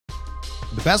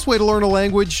The best way to learn a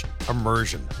language?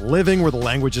 Immersion. Living where the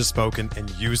language is spoken and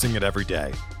using it every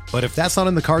day. But if that's not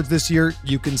in the cards this year,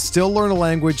 you can still learn a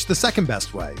language the second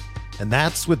best way, and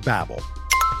that's with Babbel.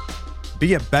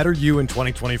 Be a better you in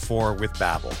 2024 with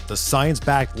Babbel, the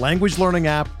science-backed language learning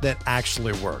app that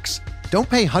actually works. Don't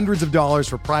pay hundreds of dollars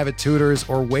for private tutors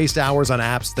or waste hours on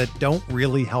apps that don't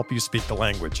really help you speak the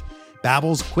language.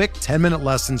 Babbel's quick 10-minute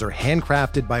lessons are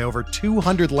handcrafted by over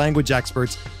 200 language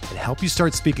experts and help you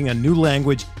start speaking a new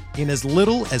language in as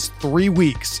little as 3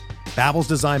 weeks. Babbel's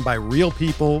designed by real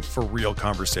people for real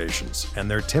conversations,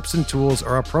 and their tips and tools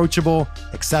are approachable,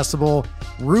 accessible,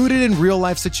 rooted in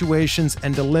real-life situations,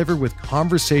 and delivered with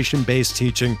conversation-based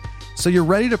teaching, so you're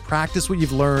ready to practice what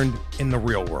you've learned in the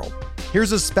real world.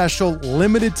 Here's a special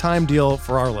limited-time deal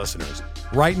for our listeners.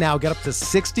 Right now, get up to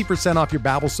 60% off your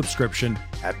Babbel subscription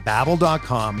at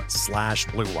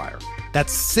babbel.com/Blue Wire.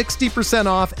 That's 60%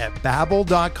 off at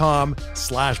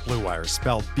babbel.com/Blue Wire,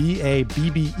 spelled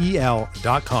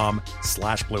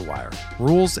BABBEL.com/Blue Wire.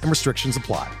 Rules and restrictions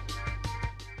apply.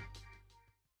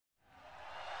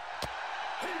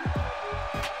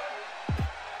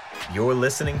 You're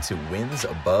listening to Wins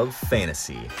Above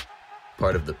Fantasy,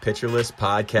 part of the Pitcher List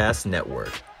Podcast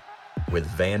Network, with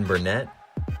Van Burnett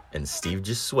and Steve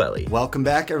Gesuele. Welcome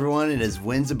back, everyone. It is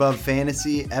Wins Above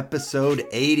Fantasy, episode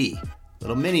 80.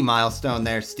 Little mini milestone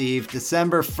there, Steve.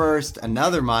 December 1st,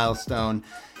 another milestone.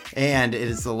 And it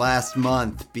is the last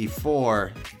month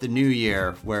before the new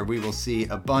year, where we will see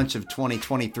a bunch of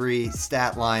 2023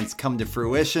 stat lines come to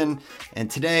fruition. And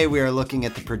today we are looking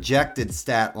at the projected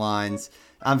stat lines.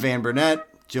 I'm Van Burnett,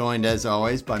 joined as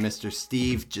always by Mr.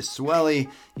 Steve Gesuele.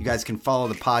 You guys can follow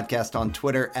the podcast on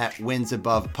Twitter at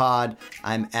WinsAbovePod.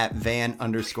 I'm at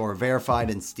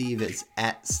Van_verified, and Steve is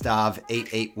at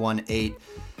Stav8818.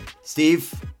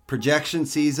 Steve, projection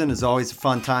season is always a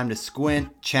fun time to squint,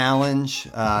 challenge,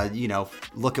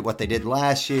 look at what they did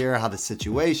last year, how the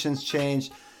situations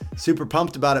changed. Super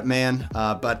pumped about it, man.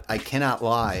 But I cannot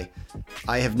lie.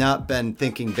 I have not been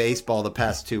thinking baseball the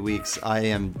past 2 weeks. I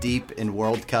am deep in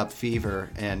World Cup fever,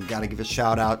 and got to give a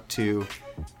shout out to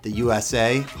the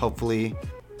USA. Hopefully,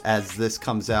 as this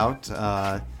comes out,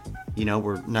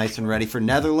 we're nice and ready for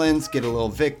Netherlands, get a little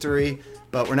victory.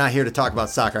 But we're not here to talk about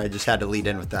soccer. I just had to lead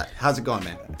in with that. How's it going,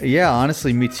 man? Yeah,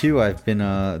 honestly, me too. I've been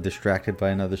distracted by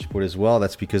another sport as well.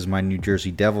 That's because my New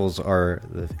Jersey Devils are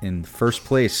in first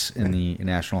place in the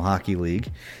National Hockey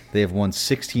League. They have won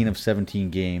 16 of 17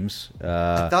 games.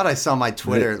 I thought I saw my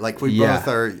Twitter. Both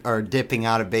are dipping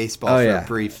out of baseball for a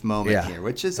brief moment here,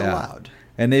 which is allowed.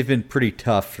 And they've been pretty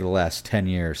tough for the last 10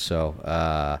 years, so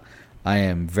I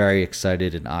am very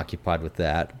excited and occupied with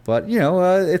that. But,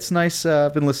 it's nice.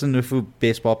 I've been listening to a few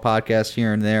baseball podcasts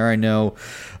here and there. I know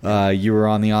you were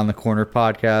on the Corner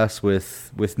podcast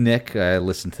with Nick. I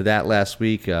listened to that last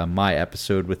week. My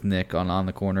episode with Nick on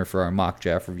the Corner for our mock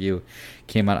draft review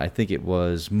came out, I think it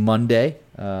was Monday,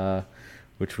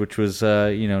 which was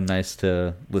nice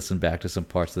to listen back to some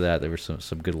parts of that. There were some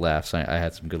good laughs. I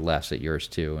had some good laughs at yours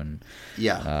too, and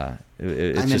I'm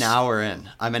an hour in.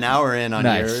 I'm an hour in on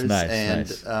yours,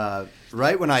 and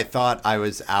right when I thought I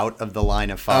was out of the line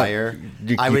of fire,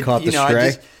 you caught the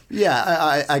stray.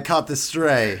 I caught the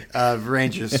stray of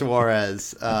Ranger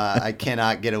Suarez. I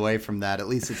cannot get away from that. At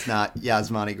least it's not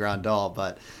Yasmani Grandal,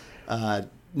 but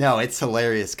no, it's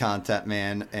hilarious content,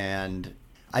 man, and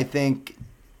I think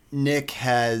Nick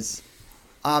has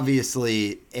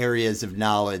obviously areas of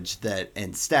knowledge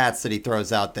and stats that he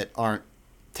throws out that aren't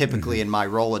typically in my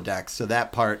Rolodex. So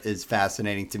that part is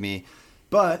fascinating to me.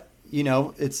 But,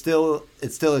 it's still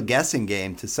a guessing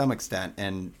game to some extent.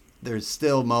 And there's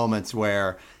still moments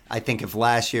where I think if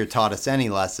last year taught us any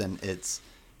lesson, it's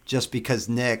just because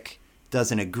Nick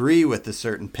doesn't agree with a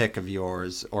certain pick of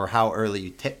yours or how early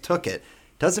you took it,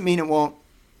 doesn't mean it won't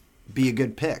be a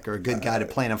good pick or a good guy to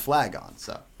plant a flag on.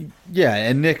 So yeah,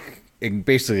 and Nick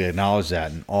basically acknowledged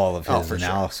that in all of his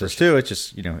analysis too. It's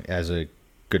just as a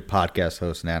good podcast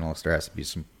host and analyst, there has to be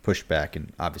some pushback,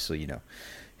 and obviously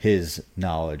his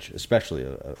knowledge, especially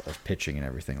of pitching and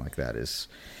everything like that, is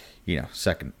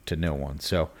second to no one.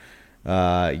 So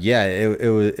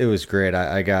it was great.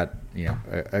 I got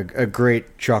a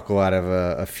great chuckle out of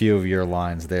a few of your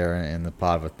lines there in the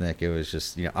pod with Nick. It was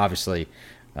just obviously.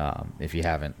 If you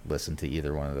haven't listened to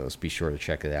either one of those, be sure to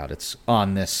check it out. It's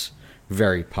on this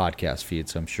very podcast feed,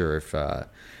 so I'm sure if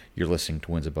you're listening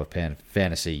to Wins Above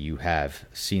Fantasy, you have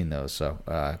seen those. So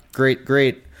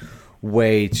great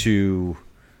way to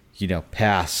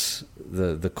pass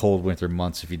the cold winter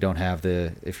months if you're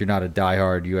not a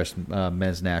diehard U.S.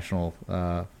 men's national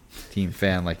team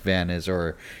fan like Van is,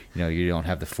 or you don't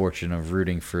have the fortune of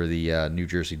rooting for the New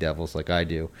Jersey Devils like I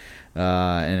do,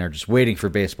 and are just waiting for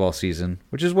baseball season,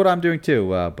 which is what I'm doing too.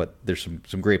 But there's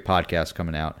some great podcasts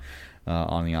coming out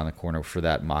on the Corner for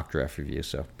that mock draft review,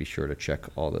 so be sure to check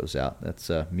all those out. That's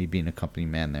me being a company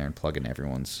man there and plugging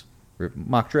everyone's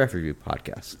mock draft review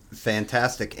podcast.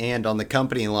 Fantastic. And on the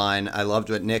company line, I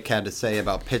loved what Nick had to say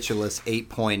about Pitcherless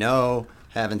 8.0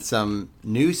 having some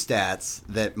new stats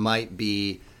that might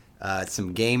be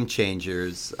some game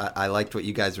changers. I liked what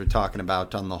you guys were talking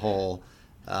about on the whole.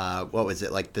 What was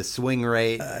it, like the swing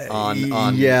rate on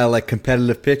like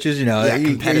competitive pitches?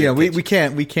 Competitive we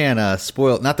can't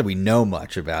spoil. Not that we know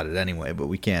much about it anyway, but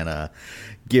we can't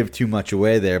give too much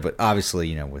away there. But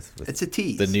obviously, with it's a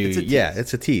tease. The new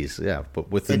it's a tease. Yeah,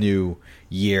 but with the new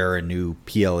year and new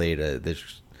PLA,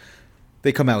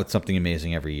 they come out with something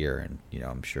amazing every year, and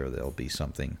I'm sure there'll be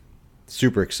something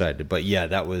super excited. But yeah,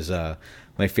 that was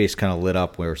my face kind of lit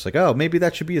up where it's like, oh, maybe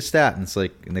that should be a stat, and it's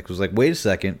like Nick was like, wait a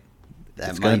second.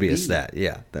 It's going to be a stat.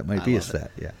 Yeah, that might be a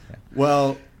stat. Yeah.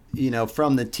 Well,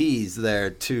 from the tease there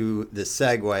to the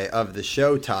segue of the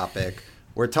show topic,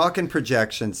 we're talking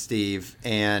projections, Steve.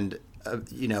 And,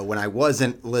 when I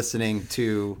wasn't listening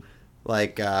to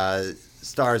like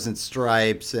Stars and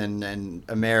Stripes and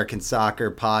American Soccer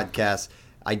podcasts,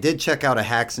 I did check out a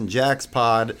Hacks and Jacks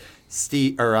pod.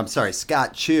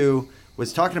 Scott Chu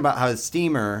was talking about how the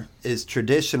Steamer is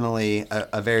traditionally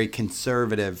a very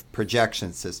conservative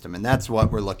projection system, and that's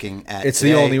what we're looking at. It's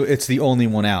today. It's the only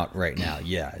one out right now.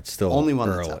 Yeah, it's still only one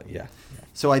early. That's out. Yeah.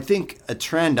 So I think a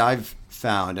trend I've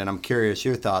found, and I'm curious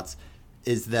your thoughts,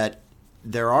 is that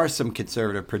there are some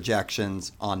conservative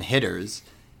projections on hitters,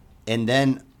 and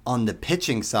then on the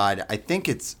pitching side, I think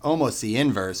it's almost the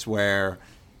inverse, where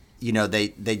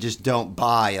they just don't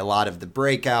buy a lot of the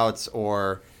breakouts,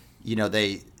 or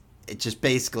it just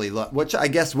basically which I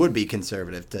guess would be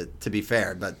conservative to be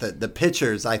fair, but the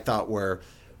pitchers I thought were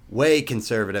way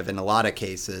conservative in a lot of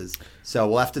cases. So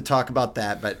we'll have to talk about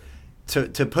that. But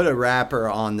to put a wrapper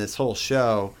on this whole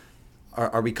show,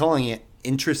 are we calling it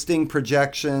interesting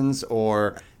projections,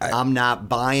 or I'm not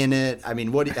buying it? I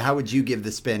mean, how would you give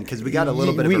the spin? Because we got a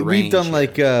little bit of a range. We've done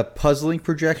like puzzling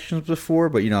projections before,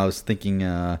 but I was thinking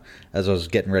as I was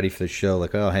getting ready for the show,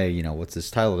 like, oh hey, what's this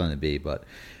title going to be? But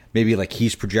maybe like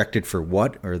he's projected for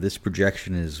what, or this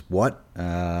projection is what,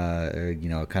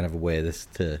 kind of a way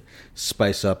to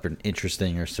spice up an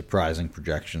interesting or surprising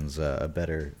projections. A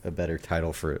better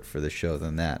title for the show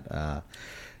than that.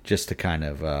 Just to kind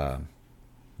of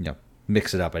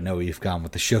mix it up. I know we've gone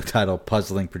with the show title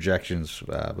puzzling projections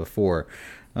before,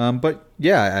 but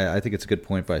yeah, I think it's a good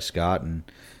point by Scott, and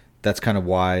that's kind of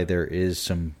why there is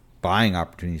some buying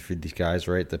opportunities for these guys,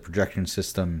 right? The projection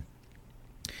system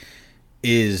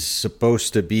is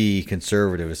supposed to be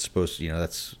conservative. It's supposed to,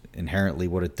 that's inherently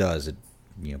what it does. It,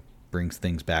 brings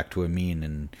things back to a mean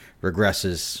and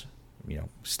regresses,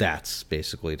 stats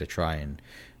basically to try and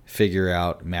figure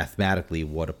out mathematically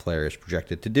what a player is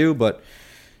projected to do. But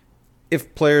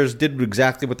if players did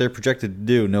exactly what they're projected to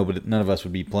do, none of us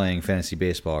would be playing fantasy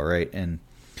baseball, right? And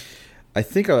I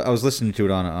think I was listening to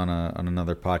it on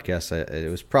another podcast.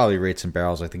 It was probably Rates and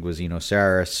Barrels. I think it was Eno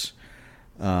Saris.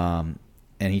 And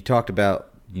he talked about,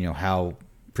 how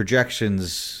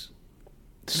projections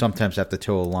sometimes have to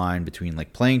toe a line between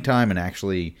like playing time and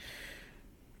actually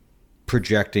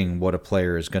projecting what a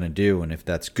player is going to do. And if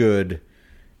that's good,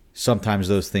 sometimes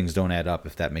those things don't add up,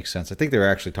 if that makes sense. I think they were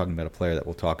actually talking about a player that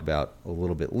we'll talk about a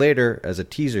little bit later as a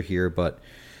teaser here. But,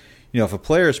 if a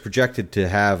player is projected to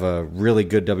have a really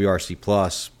good WRC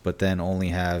plus, but then only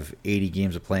have 80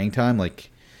 games of playing time,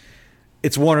 like,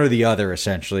 it's one or the other,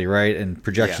 essentially, right? And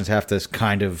projections have to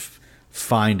kind of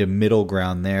find a middle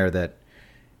ground there that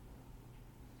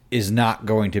is not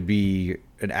going to be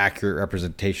an accurate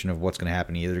representation of what's going to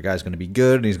happen. Either the guy's going to be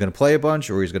good and he's going to play a bunch,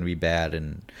 or he's going to be bad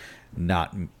and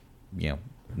not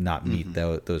meet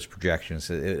those projections.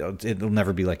 It'll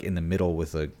never be like in the middle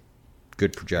with a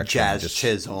good projection. Jazz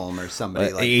Chisholm or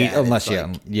somebody like that. Unless,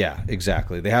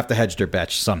 exactly. They have to hedge their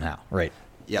bets somehow, right?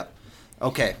 Yep.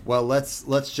 Okay, well, let's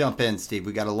jump in, Steve.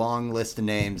 We got a long list of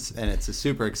names, and it's a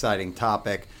super exciting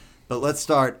topic. But let's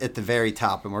start at the very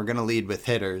top, and we're going to lead with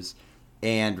hitters.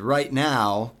 And right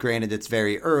now, granted it's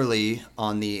very early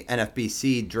on the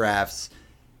NFBC drafts,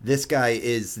 this guy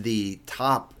is the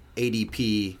top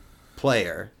ADP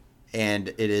player, and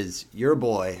it is your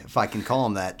boy, if I can call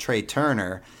him that, Trey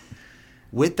Turner.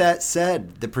 With that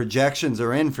said, the projections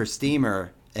are in for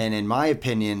Steamer, and in my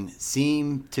opinion,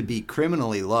 seem to be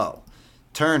criminally low.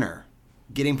 Turner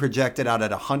getting projected out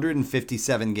at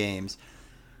 157 games,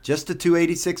 just a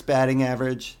 286 batting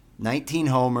average, 19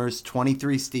 homers,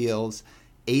 23 steals,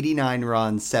 89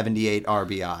 runs, 78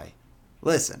 RBI.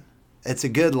 Listen, it's a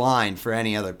good line for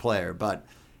any other player, but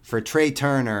for Trey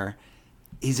Turner,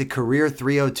 he's a career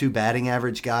 .302 batting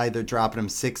average guy. They're dropping him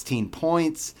 16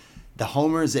 points. The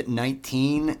homers at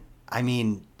 19. I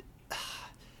mean,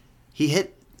 he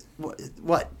hit,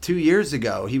 2 years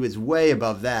ago? He was way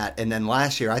above that. And then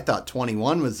last year, I thought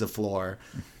 21 was the floor.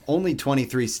 Only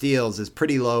 23 steals is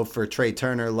pretty low for Trey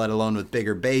Turner, let alone with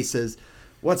bigger bases.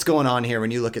 What's going on here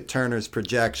when you look at Turner's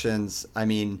projections? I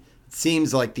mean, it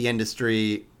seems like the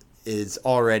industry is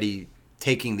already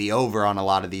taking the over on a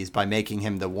lot of these by making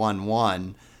him the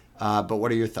 1-1. But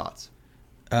what are your thoughts?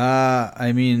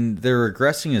 I mean, they're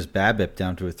regressing his BABIP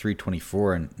down to a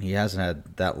 324, and he hasn't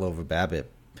had that low of a BABIP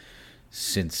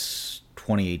since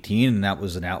 2018, and that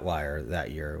was an outlier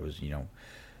that year. It was,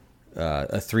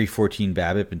 a 314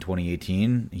 BABIP in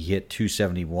 2018. He hit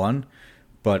 271,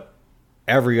 but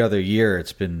every other year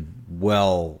it's been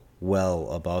well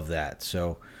above that.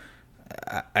 So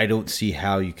I don't see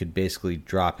how you could basically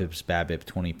drop his BABIP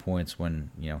 20 points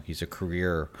when he's a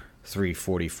career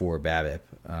 344 BABIP.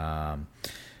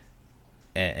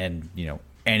 And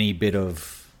any bit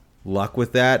of luck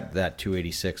with that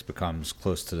 286 becomes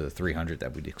close to the 300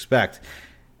 that we'd expect.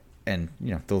 And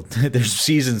there's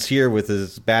seasons here with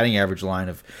his batting average line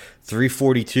of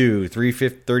 342,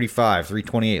 335,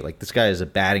 328. Like, this guy is a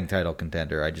batting title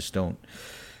contender. I just don't.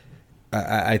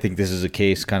 I think this is a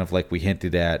case kind of like we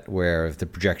hinted at, where if the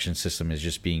projection system is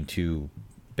just being too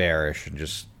bearish and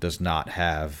just does not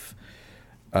have,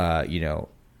 a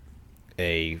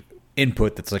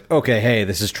input that's like, okay, hey,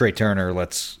 this is Trey Turner.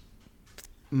 Let's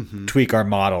tweak our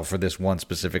model for this one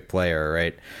specific player,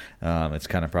 right? It's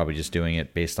kind of probably just doing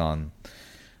it based on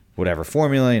whatever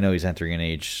formula. He's entering an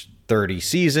age 30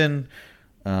 season,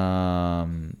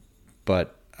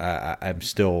 but I'm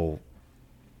still,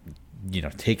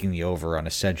 taking the over on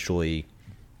essentially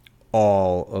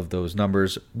all of those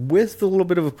numbers with a little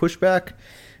bit of a pushback.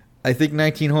 I think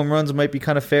 19 home runs might be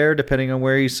kind of fair depending on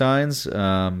where he signs.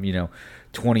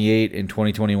 28 in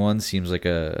 2021 seems like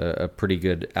a pretty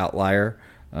good outlier.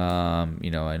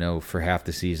 I know for half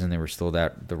the season there was still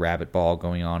the rabbit ball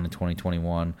going on in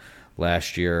 2021.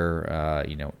 Last year,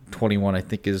 21 I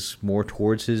think is more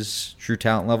towards his true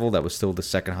talent level. That was still the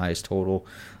second highest total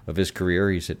of his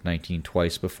career. He's hit 19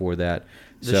 twice before that.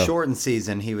 The shortened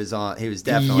season, he was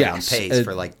definitely on pace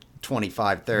for like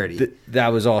 25, 30. That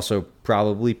was also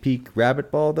probably peak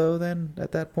rabbit ball though. Then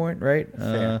at that point, right?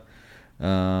 Fair.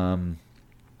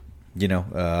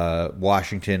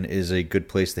 Washington is a good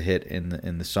place to hit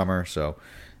in the summer. So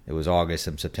it was August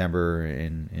and September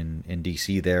in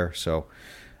DC there. So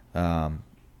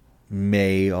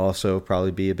may also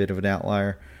probably be a bit of an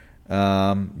outlier.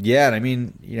 And I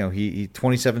mean, he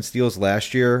 27 steals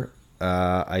last year.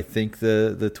 I think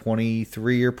the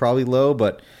 23 are probably low,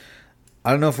 but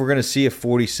I don't know if we're going to see a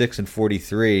 46 and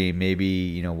 43.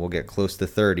 Maybe, we'll get close to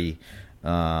 30.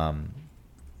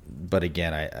 But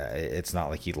again, it's not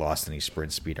like he lost any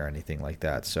sprint speed or anything like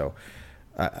that. So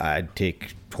I'd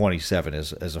take 27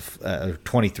 as a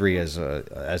 23 as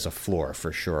a floor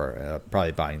for sure.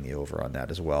 Probably buying the over on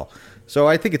that as well. So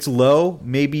I think it's low,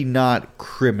 maybe not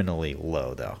criminally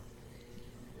low though.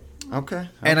 Okay.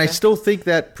 And I still think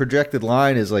that projected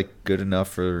line is like good enough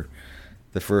for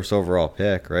the first overall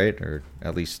pick, right? Or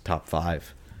at least top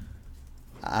 5.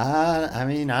 I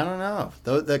mean, I don't know.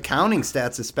 The counting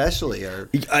stats especially are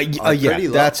pretty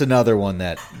low. That's another one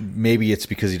that maybe it's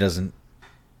because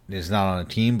is not on a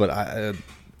team, but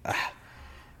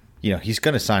he's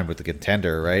going to sign with the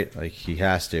contender, right? Like, he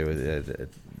has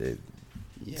to.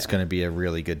 It's going to be a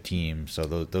really good team, so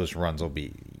those runs will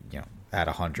be at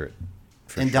 100.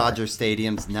 And sure. Dodger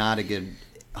Stadium's not a good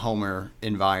homer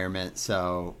environment,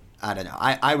 so I don't know.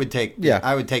 I would take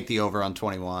the over on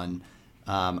 21.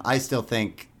 I still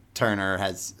think Turner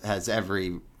has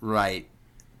every right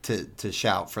to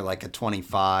shout for like a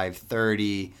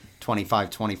 25-30,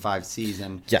 25-25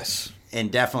 season. Yes.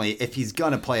 And definitely, if he's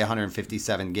going to play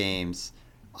 157 games,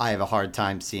 I have a hard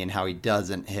time seeing how he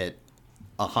doesn't hit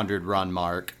a 100-run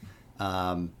mark.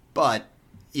 But,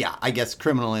 yeah, I guess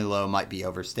criminally low might be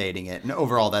overstating it. And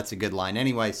overall, that's a good line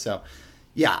anyway. So,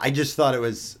 yeah, I just thought it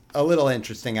was a little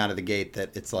interesting out of the gate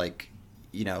that it's like,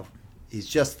 he's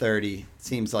just 30.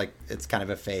 Seems like it's kind of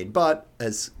a fade. But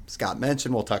as Scott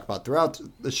mentioned, we'll talk about throughout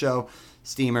the show,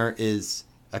 Steamer is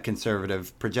a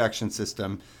conservative projection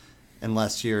system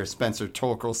unless you're Spencer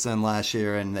Torkelson last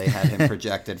year and they had him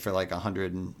projected for like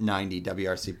 190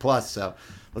 WRC plus. So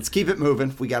let's keep it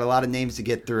moving. We got a lot of names to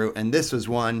get through. And this was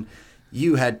one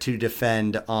you had to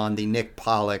defend on the Nick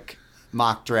Pollack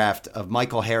mock draft of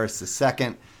Michael Harris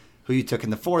II. who you took in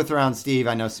the 4th round, Steve.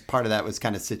 I know part of that was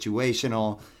kind of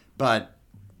situational, but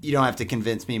you don't have to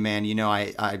convince me, man. You know,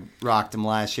 I rocked him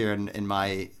last year in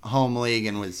my home league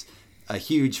and was a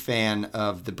huge fan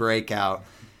of the breakout.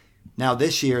 Now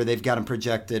this year they've got him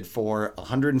projected for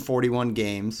 141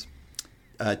 games,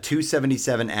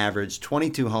 277 average,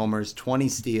 22 homers, 20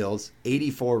 steals,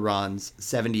 84 runs,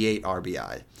 78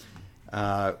 RBI.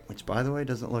 Which, by the way,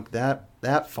 doesn't look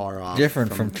that far off.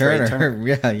 Different from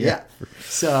Turner. Yeah.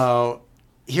 So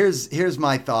here's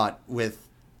my thought with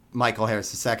Michael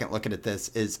Harris II looking at this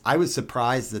is I was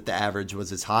surprised that the average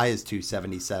was as high as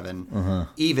 277,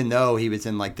 even though he was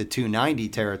in like the 290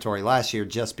 territory last year,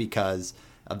 just because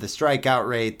of the strikeout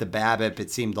rate, the BABIP. It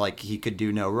seemed like he could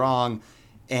do no wrong,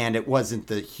 and it wasn't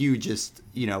the hugest,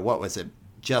 what was it,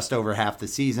 just over half the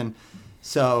season.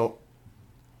 So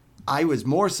I was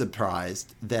more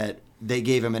surprised that they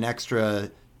gave him an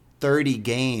extra 30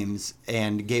 games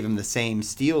and gave him the same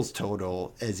steals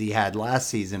total as he had last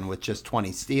season with just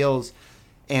 20 steals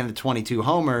and the 22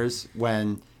 homers,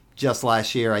 when just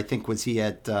last year, I think, was he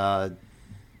at, 20?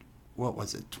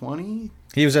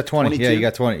 He was at 20. 22? Yeah, you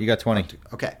got 20.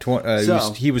 Okay.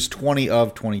 He was 20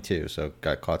 of 22, so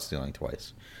got caught stealing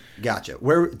twice. Gotcha.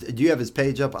 Where do you have his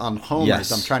page up on homers?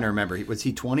 Yes. I'm trying to remember. Was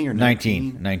he 20 or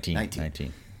 19?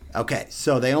 19. Okay,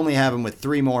 so they only have him with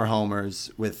 3 more homers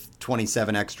with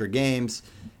 27 extra games,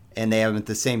 and they have him at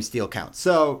the same steal count.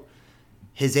 So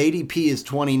his ADP is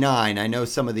 29. I know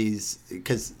some of these,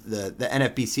 because the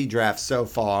NFBC drafts so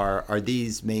far, are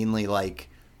these mainly like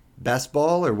best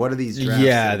ball, or what are these drafts?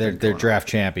 Yeah, they're draft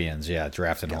champions. Yeah,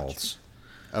 draft and holds.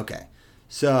 Okay.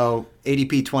 So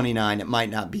ADP 29, it might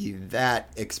not be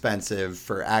that expensive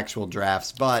for actual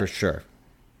drafts, but for sure,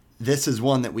 this is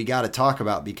one that we got to talk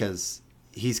about because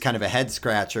he's kind of a head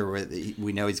scratcher.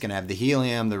 We know he's going to have the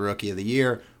helium, the rookie of the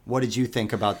year. What did you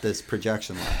think about this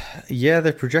projection line? Yeah,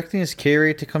 they're projecting his K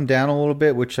rate to come down a little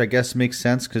bit, which I guess makes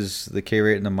sense because the K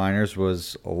rate in the minors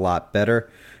was a lot better.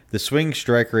 The swing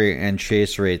strike rate and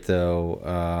chase rate,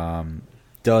 though,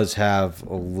 does have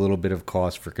a little bit of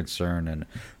cause for concern, and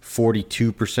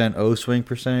 42% O swing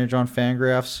percentage on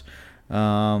Fangraphs.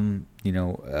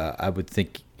 I would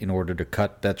think in order to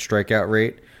cut that strikeout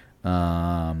rate,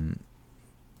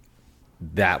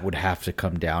 that would have to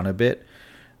come down a bit.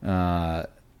 And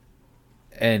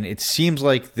it seems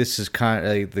like this is kind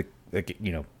of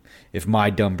if my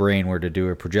dumb brain were to do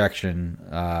a projection,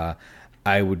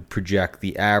 I would project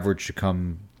the average to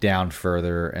come down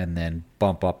further and then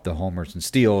bump up the homers and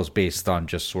steals based on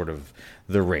just sort of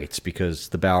the rates, because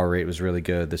the Bauer rate was really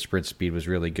good. The sprint speed was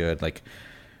really good. Like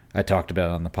I talked about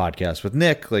on the podcast with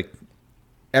Nick, like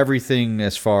everything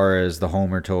as far as the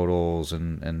homer totals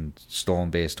and stolen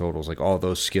base totals, like all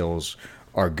those skills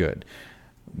are good.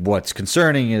 What's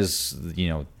concerning is,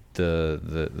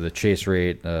 the chase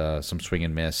rate, some swing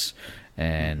and miss,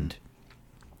 and,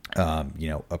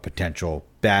 a potential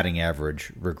batting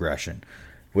average regression,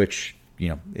 which,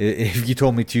 if you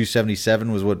told me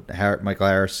 277 was what Michael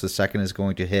Harris II is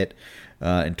going to hit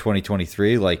in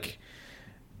 2023, like,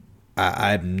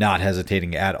 I'm not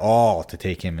hesitating at all to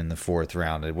take him in the 4th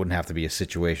round. It wouldn't have to be a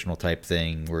situational type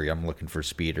thing where I'm looking for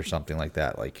speed or something like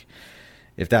that. Like,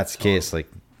 if that's the case, like,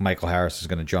 Michael Harris is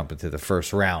going to jump into the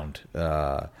 1st round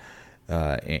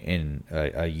in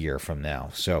a year from now.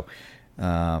 So,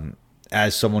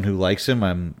 as someone who likes him,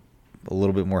 I'm a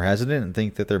little bit more hesitant and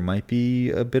think that there might be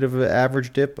a bit of an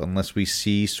average dip unless we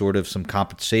see sort of some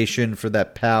compensation for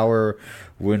that power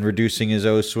when reducing his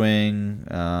O swing,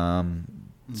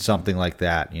 something like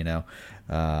that,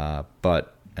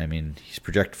 But, I mean, he's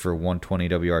projected for 120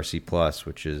 WRC plus,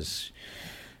 which is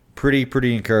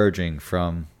pretty encouraging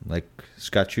from, like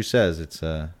Scott Chu says, it's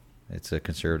a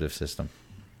conservative system.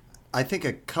 I think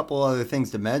a couple other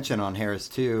things to mention on Harris,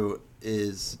 too,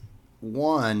 is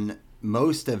one,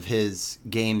 most of his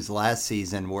games last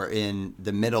season were in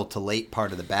the middle to late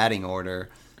part of the batting order.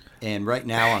 And right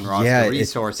now on roster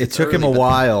resource, it took him a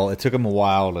while. It took him a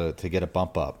while to get a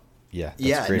bump up. Yeah,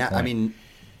 that's a great point. I mean,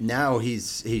 now he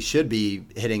should be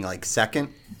hitting like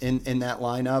second in that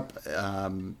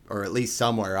lineup, or at least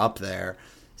somewhere up there.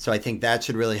 So I think that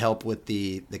should really help with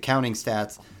the counting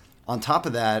stats. On top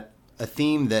of that, a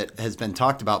theme that has been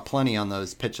talked about plenty on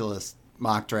those Pitcherless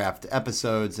mock draft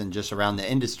episodes and just around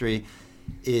the industry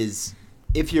is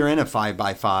if you're in a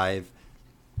 5x5,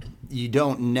 you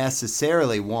don't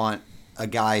necessarily want a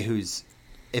guy who's,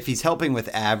 if he's helping with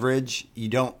average, you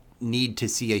don't need to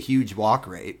see a huge walk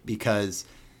rate, because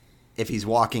if he's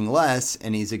walking less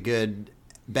and he's a good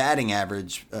batting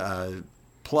average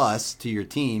plus to your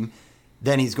team,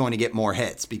 then he's going to get more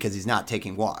hits because he's not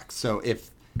taking walks. So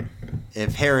if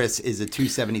if Harris is a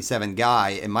 277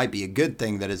 guy, it might be a good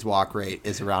thing that his walk rate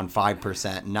is around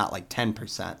 5% and not like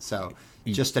 10%. So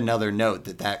just another note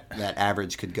that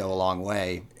average could go a long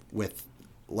way with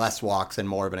less walks and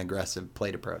more of an aggressive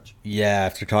plate approach. Yeah,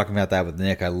 after talking about that with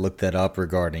Nick, I looked that up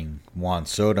regarding Juan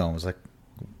Soto and was like,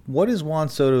 what is Juan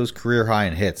Soto's career high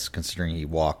in hits, considering he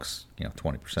walks,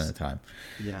 20% of the time?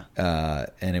 Yeah.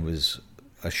 And it was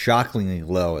a shockingly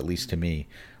low, at least to me,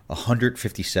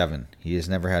 157. He has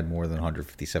never had more than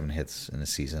 157 hits in a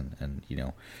season, and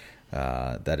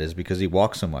that is because he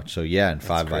walks so much. So yeah, in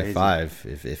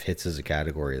 5x5, if hits is a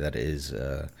category, that is,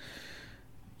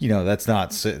 that's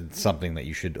not something that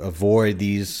you should avoid.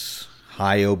 These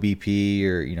high OBP,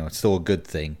 or it's still a good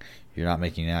thing. You're not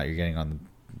making it out. You're getting on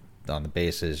the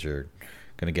bases. You're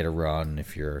going to get a run.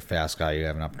 If you're a fast guy, you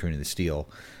have an opportunity to steal.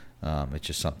 It's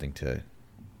just something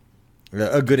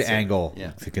a good angle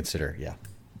to consider. Yeah.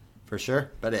 For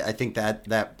sure. But I think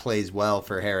that plays well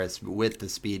for Harris with the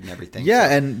speed and everything. Yeah,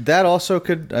 so. And that also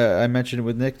could, I mentioned it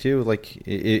with Nick too, like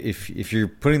if you're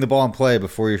putting the ball in play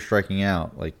before you're striking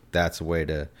out, like that's a way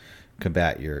to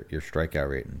combat your strikeout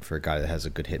rate. And for a guy that has a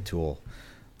good hit tool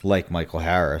like Michael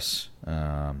Harris,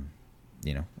 that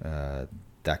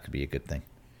could be a good thing.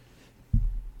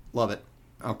 Love it.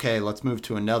 Okay, let's move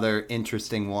to another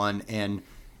interesting one. And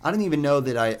I don't even know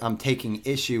that I'm taking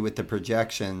issue with the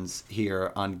projections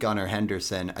here on Gunnar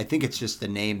Henderson. I think it's just a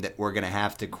name that we're going to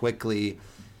have to quickly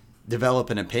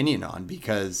develop an opinion on,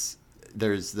 because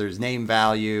there's name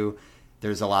value,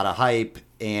 there's a lot of hype,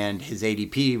 and his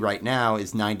ADP right now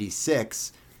is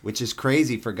 96, which is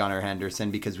crazy for Gunnar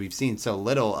Henderson because we've seen so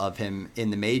little of him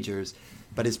in the majors.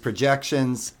 But his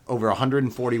projections over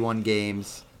 141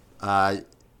 games,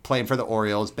 playing for the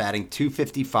Orioles, batting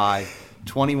 .255,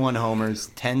 21 homers,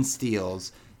 10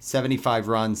 steals, 75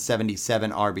 runs,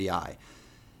 77 RBI.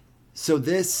 So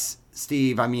this,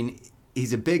 Steve, I mean,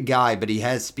 he's a big guy, but he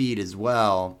has speed as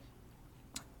well.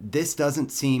 This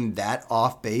doesn't seem that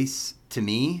off base to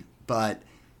me, but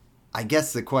I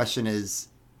guess the question is,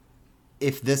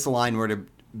 if this line were to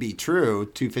be true,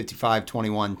 255,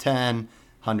 21, 10,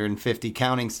 150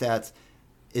 counting stats,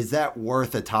 is that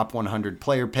worth a top 100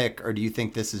 player pick, or do you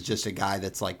think this is just a guy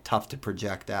that's like tough to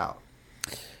project out?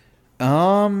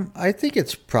 I think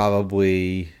it's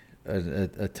probably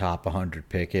a top 100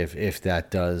 pick if that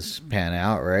does pan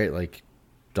out, right? Like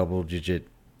double-digit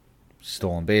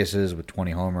stolen bases with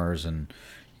 20 homers and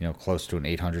close to an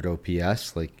 800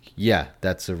 OPS. Like, yeah,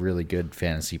 that's a really good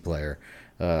fantasy player,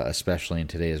 especially in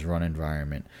today's run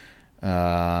environment.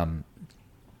 I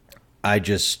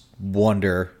just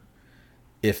wonder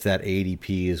if that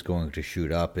ADP is going to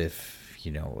shoot up. If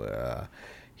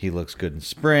he looks good in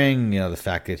spring. The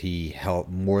fact that he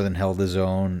more than held his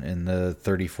own in the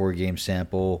 34-game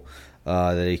sample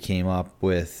that he came up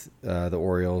with the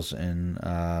Orioles in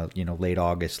late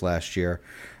August last year.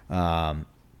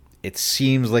 It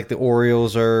seems like the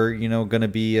Orioles are going to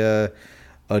be a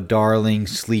darling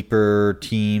sleeper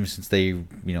team, since they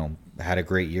had a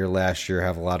great year last year,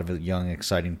 have a lot of young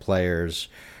exciting players.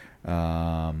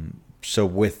 So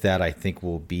with that, I think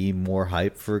will be more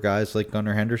hype for guys like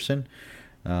Gunnar Henderson.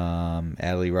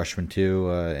 Adley Rutschman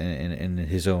too, in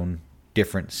his own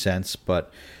different sense.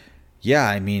 But yeah,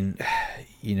 I mean,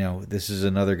 this is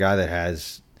another guy that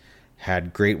has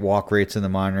had great walk rates in the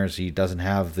minors. He doesn't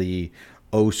have the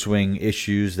O-swing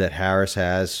issues that Harris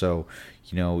has, so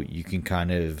you can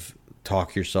kind of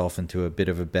talk yourself into a bit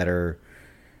of a better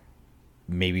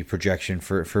maybe projection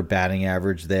for batting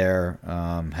average there.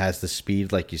 Has the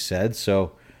speed, like you said,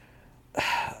 so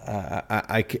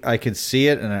I could see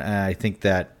it, and I think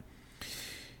that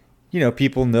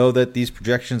people know that these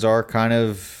projections are kind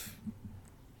of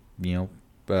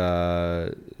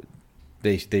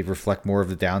they reflect more of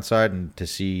the downside, and to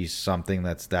see something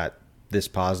that's this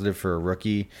positive for a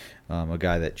rookie, a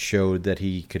guy that showed that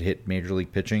he could hit major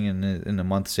league pitching in a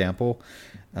month sample,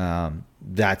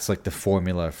 that's like the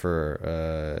formula for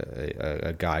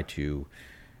a guy to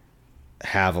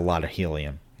have a lot of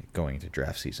helium going into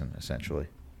draft season, essentially.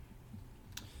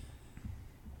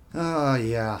 Oh,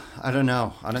 yeah. I don't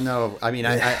know. I mean,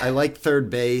 I like third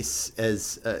base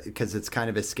as because it's kind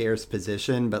of a scarce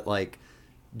position, but like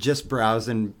just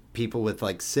browsing people with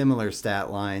like similar stat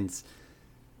lines,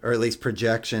 or at least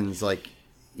projections, like,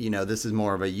 this is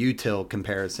more of a util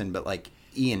comparison, but like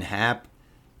Ian Happ,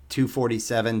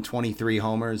 247, 23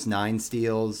 homers, 9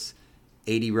 steals,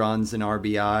 80 runs and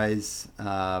RBIs.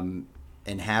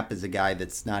 And Happ is a guy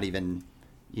that's not even,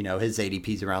 his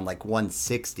ADP's around like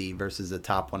 160 versus a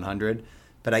top 100.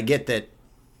 But I get that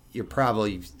you're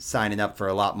probably signing up for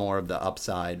a lot more of the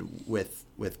upside with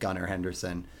Gunnar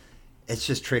Henderson. it's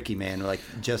just tricky, man. Like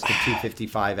just a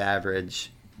 255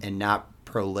 average and not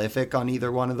prolific on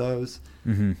either one of those.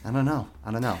 Mm-hmm. I don't know.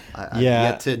 I've Yeah,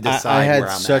 yet to decide I had where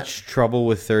I'm such trouble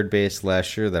with third base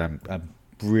last year that I'm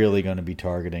really going to be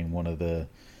targeting one of the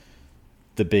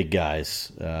big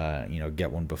guys.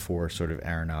 Get one before sort of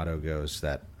Arenado goes.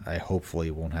 That I hopefully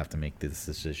won't have to make this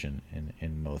decision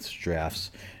in most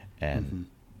drafts. And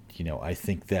I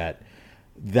think that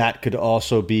could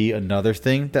also be another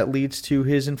thing that leads to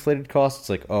his inflated costs. It's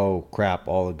like, oh crap,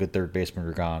 all the good third basemen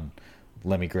are gone.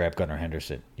 Let me grab Gunnar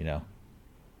Henderson. Yeah.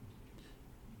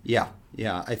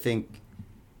 I think,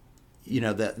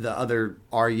 the other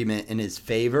argument in his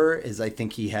favor is I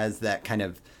think he has that kind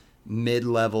of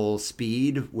mid-level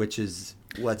speed, which is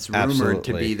what's rumored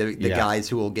to be the guys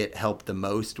who will get helped the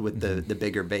most with the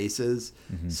bigger bases.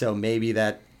 So maybe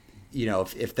that,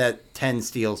 if that 10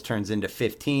 steals turns into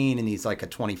 15 and he's like a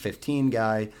 2015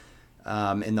 guy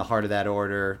in the heart of that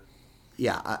order,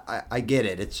 I get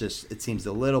it. It's just, it seems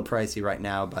a little pricey right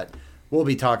now, but we'll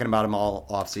be talking about him all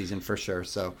offseason for sure.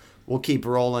 So we'll keep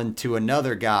rolling to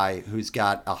another guy who's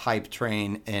got a hype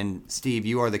train. And Steve,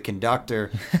 you are the conductor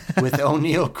with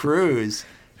O'Neal Cruz,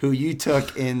 who you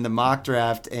took in the mock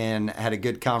draft and had a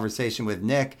good conversation with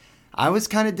Nick. I was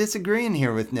kind of disagreeing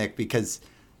here with Nick because,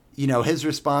 his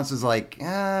response was like,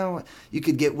 you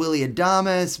could get Willy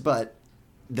Adames, but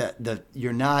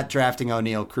you're not drafting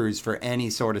O'Neal Cruz for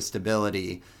any sort of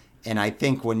stability. And I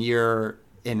think when you're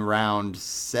in round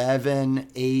 7,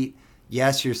 8,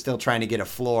 yes, you're still trying to get a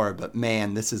floor, but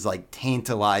man, this is like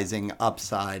tantalizing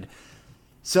upside.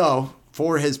 So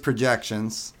for his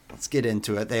projections, let's get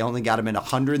into it. They only got him in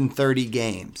 130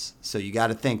 games. So you got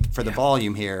to think for the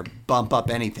volume here, bump up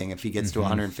anything if he gets to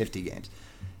 150 games.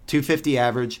 250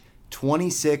 average,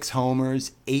 26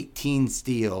 homers, 18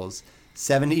 steals,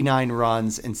 79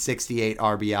 runs, and 68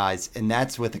 RBIs. And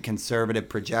that's with a conservative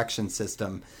projection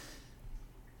system.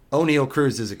 O'Neal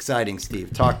Cruz is exciting,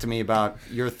 Steve. Talk to me about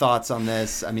your thoughts on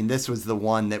this. I mean, this was the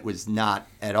one that was not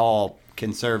at all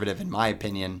conservative, in my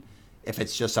opinion, if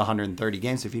it's just 130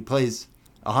 games. If he plays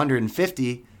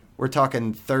 150, we're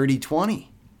talking 30-20.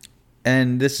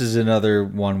 And this is another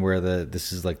one where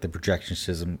this is like the projection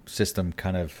system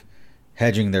kind of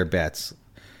hedging their bets.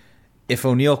 If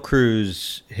O'Neal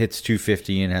Cruz hits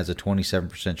 250 and has a 27%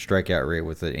 strikeout rate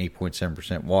with an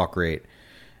 8.7% walk rate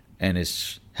and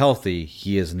is healthy,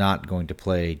 he is not going to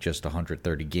play just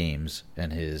 130 games,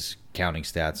 and his counting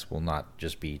stats will not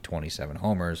just be 27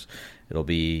 homers. It'll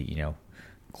be,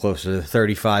 closer to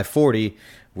 35-40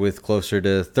 with closer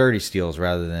to 30 steals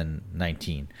rather than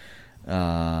 19.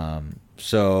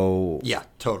 So yeah,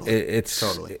 totally.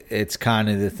 It's kind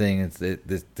of the thing.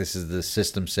 This is the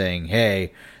system saying,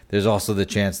 hey, there's also the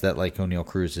chance that like O'Neal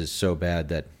Cruz is so bad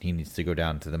that he needs to go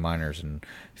down to the minors and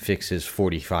fix his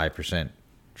 45%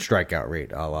 strikeout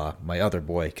rate, a la my other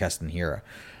boy Keston Hiura.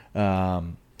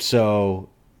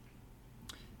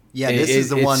 This is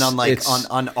the one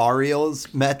on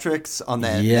Ariel's metrics on the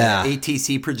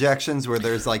ATC projections where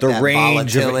there's like the that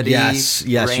range volatility. Yes,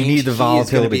 range, you need the volatility he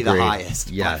is going to be grade. the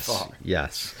highest. Yes, by far.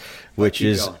 yes, which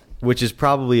is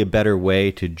probably a better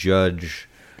way to judge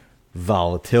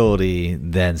volatility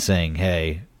than saying,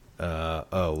 hey,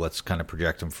 let's kind of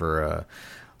project him for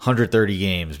 130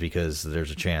 games because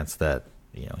there's a chance that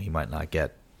he might not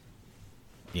get.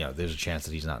 There's a chance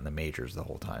that he's not in the majors the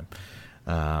whole time.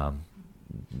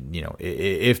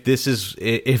 If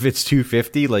it's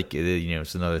 250, like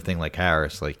it's another thing like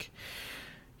Harris, like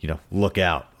look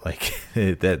out, like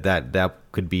that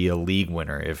could be a league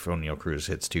winner if O'Neal Cruz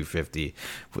hits 250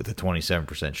 with a 27%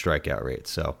 strikeout rate.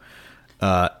 So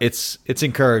it's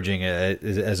encouraging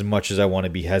as much as I want to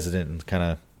be hesitant and kind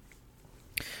of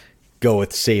go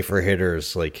with safer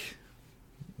hitters. Like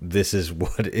this is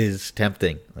what is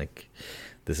tempting. Like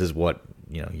this is what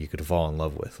you could fall in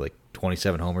love with. Like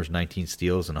 27 homers, 19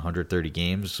 steals in 130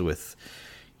 games with,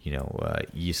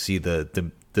 you see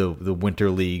the Winter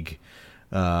League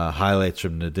highlights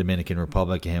from the Dominican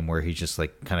Republic of him where he's just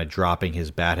like kind of dropping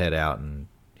his bat head out and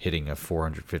hitting a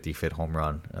 450-foot home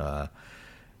run.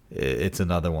 It's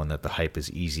another one that the hype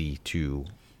is easy to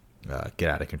get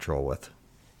out of control with.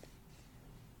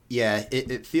 Yeah,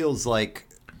 it feels like,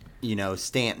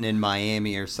 Stanton in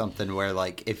Miami or something where,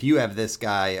 like, if you have this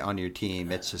guy on your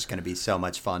team, it's just going to be so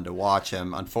much fun to watch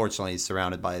him. Unfortunately, he's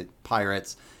surrounded by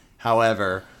Pirates.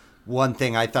 However, one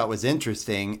thing I thought was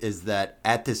interesting is that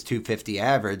at this 250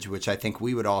 average, which I think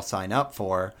we would all sign up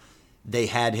for, they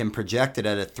had him projected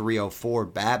at a 304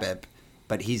 BABIP,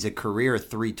 but he's a career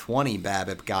 320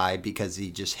 BABIP guy because he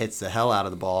just hits the hell out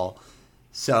of the ball.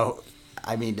 So,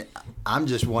 I mean, I'm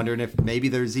just wondering if maybe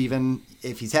there's even,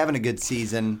 if he's having a good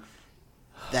season,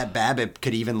 that BABIP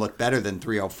could even look better than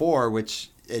 304, which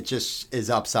it just is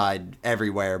upside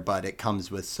everywhere, but it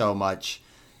comes with so much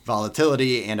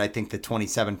volatility, and I think the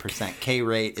 27% K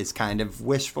rate is kind of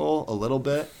wishful a little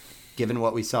bit, given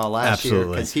what we saw last year,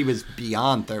 because he was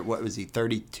beyond, what was he,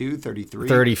 32, 33?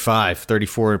 35,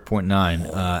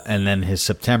 34.9. And then his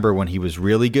September, when he was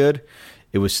really good,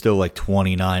 it was still like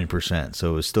 29%,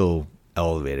 so it was still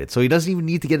elevated. So he doesn't even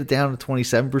need to get it down to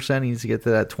 27%. He needs to get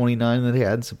to that 29 that he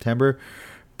had in September,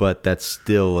 but that's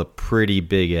still a pretty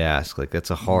big ask. Like, that's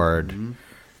a hard...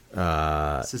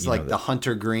 This is like the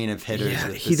Hunter Green of hitters,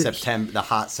 with the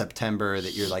hot September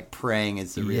that you're like praying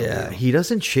is the real deal. He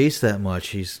doesn't chase that much.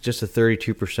 He's just a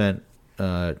 32%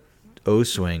 O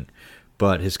swing,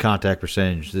 but his contact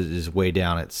percentage is way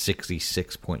down at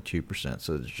 66.2%.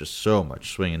 So there's just so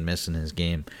much swing and miss in his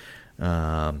game.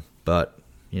 But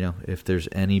if there's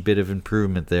any bit of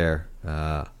improvement there,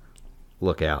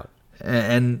 look out.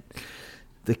 And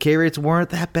the K rates weren't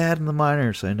that bad in the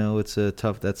minors. I know that's a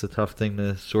tough thing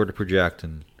to sort of project,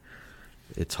 and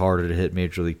it's harder to hit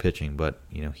major league pitching. But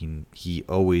he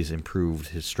always improved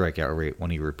his strikeout rate when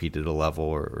he repeated a level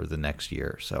or the next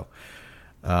year. So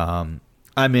I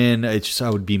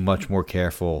would be much more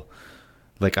careful.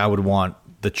 Like, I would want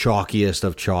the chalkiest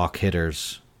of chalk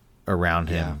hitters around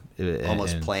him.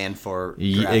 Almost plan for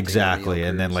exactly,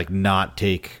 and then like not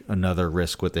take another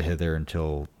risk with the hitter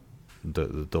until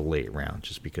the late round,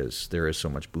 just because there is so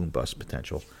much boom bust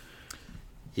potential.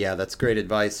 Yeah, that's great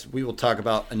advice. We will talk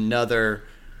about another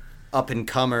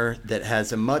up-and-comer that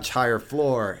has a much higher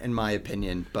floor, in my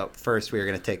opinion. But first, we are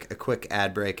going to take a quick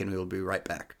ad break, and we will be right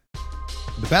back.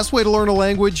 The best way to learn a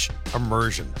language?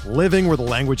 Immersion. Living where the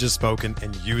language is spoken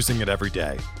and using it every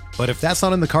day. But if that's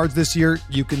not in the cards this year,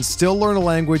 you can still learn a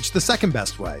language the second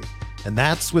best way, and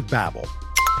that's with Babbel.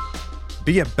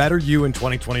 Be a better you in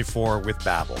 2024 with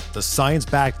Babbel, the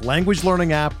science-backed language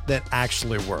learning app that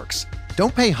actually works.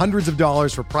 Don't pay hundreds of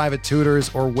dollars for private tutors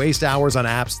or waste hours on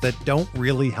apps that don't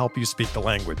really help you speak the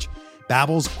language.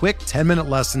 Babbel's quick 10-minute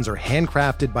lessons are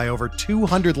handcrafted by over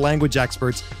 200 language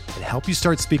experts and help you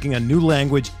start speaking a new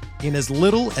language in as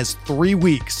little as 3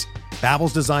 weeks.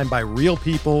 Babbel's designed by real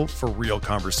people for real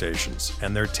conversations,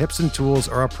 and their tips and tools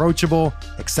are approachable,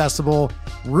 accessible,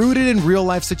 rooted in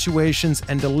real-life situations,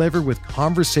 and delivered with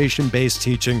conversation-based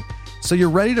teaching, so you're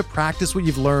ready to practice what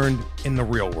you've learned in the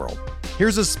real world.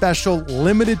 Here's a special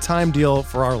limited-time deal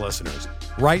for our listeners.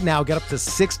 Right now, get up to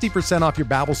 60% off your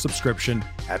Babbel subscription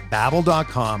at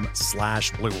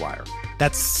babbel.com/Blue Wire.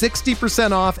 That's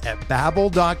 60% off at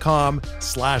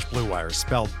babbel.com/Blue Wire,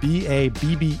 spelled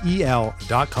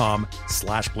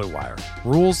BABBEL.com/Blue Wire.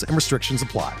 Rules and restrictions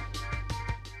apply.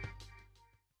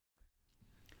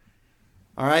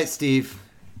 All right, Steve.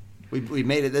 We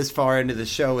made it this far into the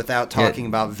show without talking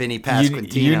about Vinny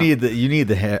Pasquantino. You need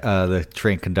the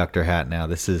train conductor hat now.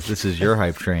 This is your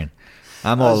hype train.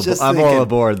 I'm all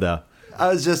aboard though. I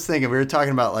was just thinking, we were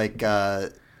talking about like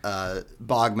Bogman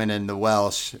and the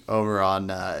Welsh over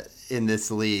on in this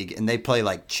league, and they play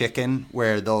like chicken,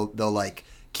 where they'll like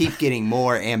keep getting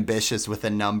more ambitious with a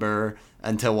number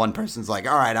until one person's like,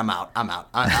 all right, I'm out.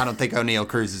 I don't think O'Neal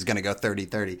Cruz is going to go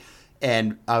 30-30.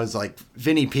 And I was like,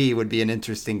 Vinny P would be an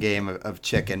interesting game of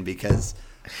chicken, because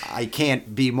I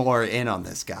can't be more in on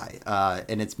this guy.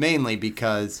 And it's mainly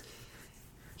because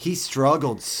he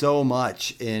struggled so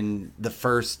much in the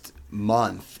first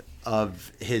month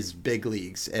of his big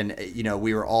leagues. And,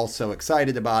 we were all so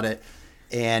excited about it.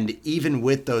 And even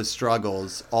with those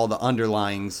struggles, all the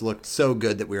underlyings looked so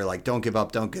good that we were like, don't give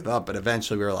up. But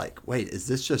eventually we were like, wait, is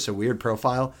this just a weird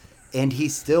profile? And he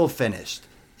still finished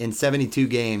in 72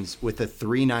 games with a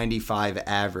 395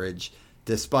 average,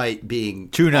 despite being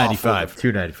 295.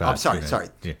 295. I'm sorry.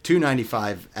 Yeah.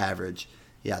 295 average.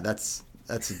 Yeah, that's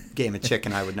a game of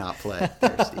chicken I would not play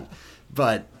there, Steve.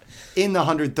 But in the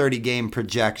 130 game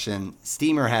projection,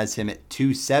 Steamer has him at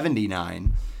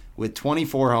 279 with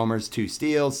 24 homers, 2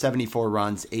 steals, 74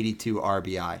 runs, 82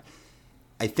 RBI.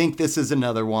 I think this is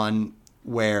another one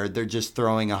where they're just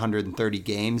throwing 130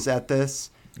 games at this.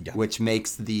 Yeah. Which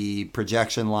makes the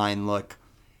projection line look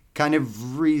kind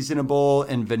of reasonable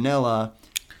and vanilla.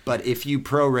 But if you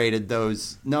prorated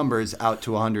those numbers out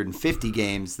to 150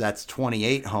 games, that's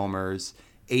 28 homers,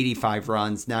 85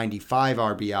 runs, 95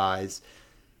 RBIs.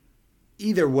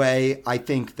 Either way, I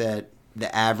think that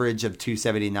the average of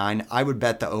 279, I would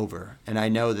bet the over. And I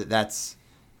know that that's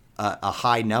a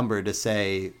high number to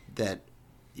say that,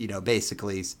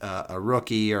 basically a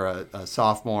rookie or a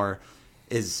sophomore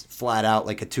is flat out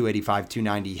like a 285,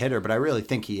 290 hitter, but I really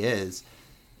think he is.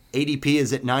 ADP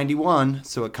is at 91,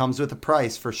 so it comes with a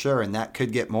price for sure, and that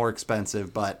could get more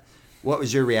expensive. But what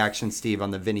was your reaction, Steve,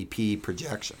 on the Vinny P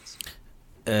projections?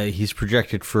 He's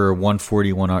projected for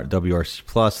 141 WRC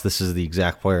plus. This is the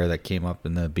exact player that came up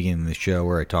in the beginning of the show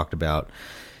where I talked about,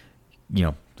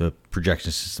 the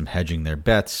projection system hedging their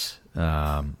bets.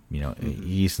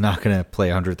 He's not going to play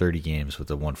 130 games with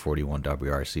a 141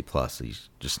 WRC plus. He's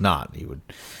just not. He would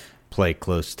play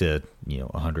close to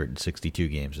 162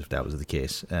 games if that was the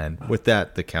case. And with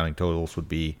that, the counting totals would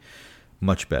be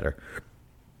much better.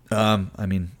 I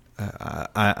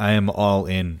am all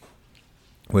in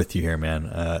with you here, man.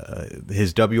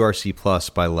 His WRC plus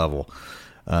by level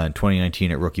in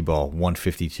 2019 at rookie ball,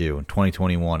 152. In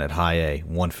 2021 at high A,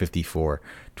 154.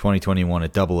 2021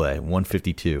 at double A,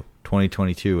 152.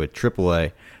 2022 at triple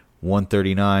A,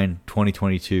 139.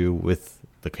 2022 with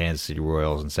the Kansas City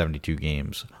Royals in 72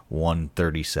 games,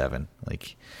 137.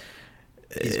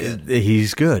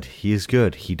 He's good. He is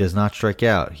good. He does not strike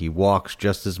out. He walks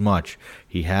just as much.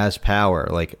 He has power.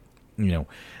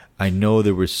 I know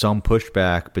there was some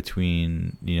pushback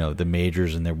between, the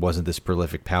majors, and there wasn't this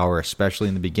prolific power, especially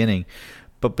in the beginning.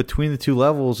 But between the two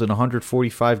levels in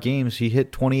 145 games, he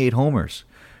hit 28 homers,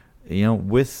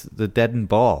 with the deadened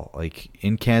ball.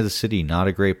 In Kansas City, not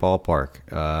a great ballpark.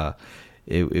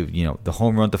 The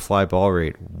home run to fly ball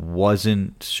rate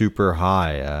wasn't super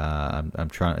high.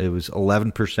 It was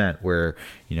 11%, where,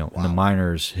 in the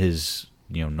minors, his,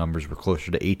 numbers were closer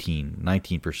to 18,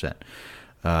 19%.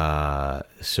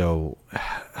 So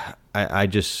I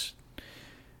just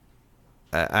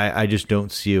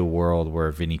don't see a world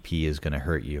where Vinny P is going to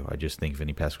hurt you. I just think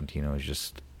Vinny Pasquantino is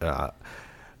just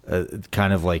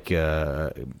kind of like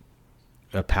a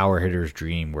power hitter's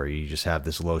dream, where you just have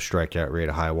this low strikeout rate,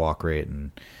 a high walk rate,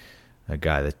 and a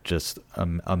guy that's just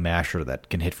a masher that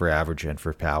can hit for average and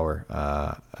for power.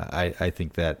 I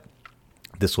think that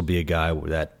this will be a guy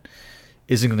that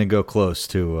isn't going to go close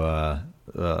to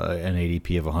an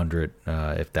ADP of 100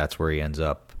 if that's where he ends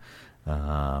up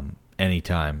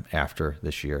anytime after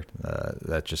this year.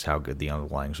 That's just how good the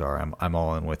underlyings are. I'm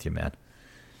all in with you, man.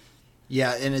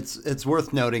 Yeah, and it's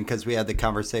worth noting, because we had the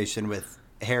conversation with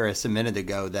Harris a minute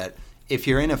ago, that if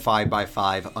you're in a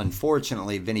 5x5,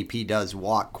 unfortunately, Vinny P does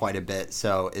walk quite a bit.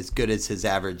 So as good as his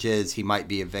average is, he might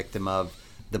be a victim of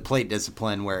the plate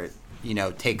discipline, where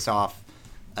it takes off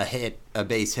a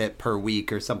base hit per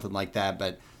week or something like that.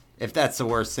 But if that's the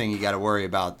worst thing you got to worry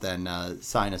about, then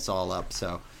sign us all up.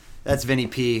 So that's Vinny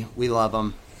P. We love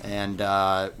him, and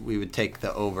we would take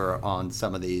the over on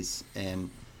some of these. And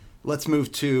let's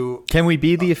move to... Can we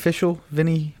be the official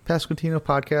Vinny Pasquantino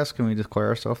podcast? Can we declare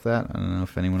ourselves that? I don't know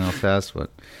if anyone else has, but...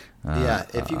 yeah,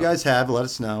 if you guys have, let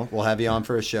us know. We'll have you on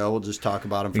for a show. We'll just talk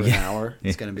about him for an hour.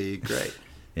 It's going to be great.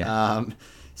 Yeah.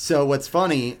 So what's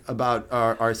funny about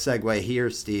our segue here,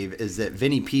 Steve, is that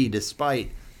Vinny P, despite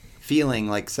feeling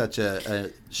like such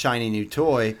a shiny new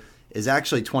toy, is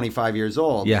actually 25 years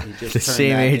old. Yeah, the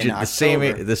same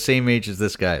age as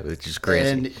this guy, which is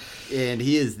crazy. And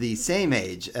he is the same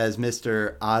age as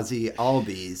Mr. Ozzie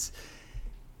Albies.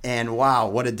 And wow,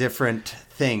 what a different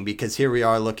thing, because here we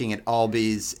are looking at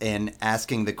Albies and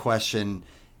asking the question,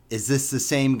 is this the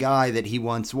same guy that he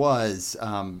once was?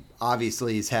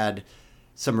 Obviously, he's had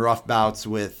some rough bouts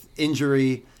with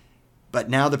injury, but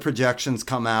now the projections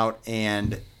come out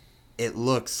and it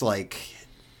looks like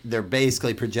they're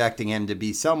basically projecting him to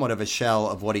be somewhat of a shell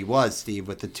of what he was, Steve,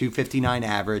 with the 259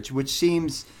 average, which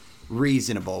seems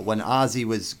reasonable. When Ozzie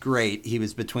was great, he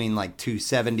was between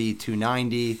 270,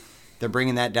 290. They're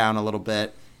bringing that down a little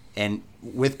bit, and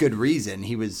with good reason.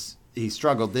 He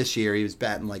struggled this year. He was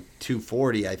batting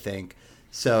 240, I think.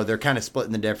 So they're kind of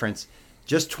splitting the difference.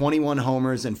 Just 21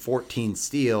 homers and 14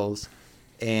 steals,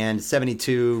 and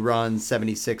 72 runs,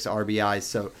 76 RBIs.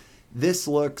 So this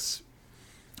looks,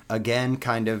 again,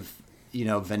 kind of,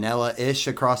 vanilla-ish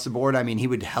across the board. I mean, he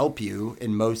would help you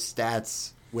in most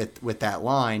stats with that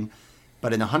line,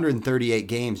 but in 138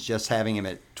 games, just having him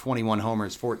at 21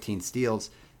 homers, 14 steals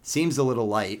seems a little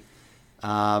light.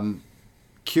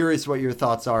 Curious what your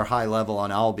thoughts are high level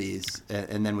on Albies,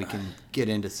 and then we can get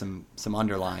into some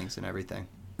underlyings and everything.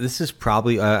 This is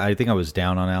probably, I think I was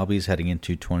down on Albies heading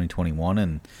into 2021,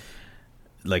 and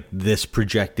this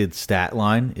projected stat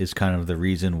line is kind of the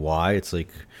reason why. It's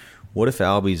what if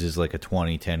Albies is a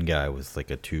 2010 guy with a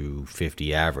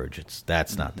 250 average?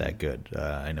 That's not that good.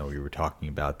 I know we were talking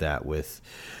about that with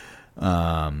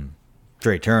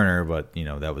Trey Turner, but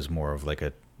that was more of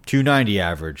a 290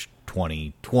 average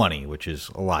 2020, which is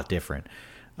a lot different.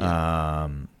 Yeah.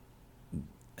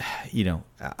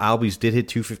 Albies did hit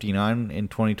 259 in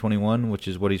 2021, which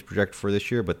is what he's projected for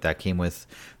this year, but that came with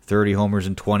 30 homers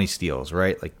and 20 steals,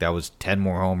 right? That was 10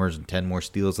 more homers and 10 more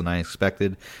steals than I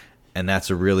expected, and that's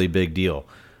a really big deal.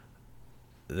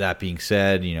 That being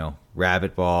said,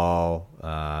 rabbit ball,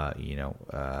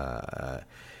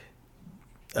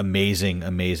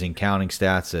 amazing counting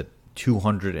stats at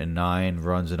 209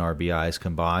 runs and RBIs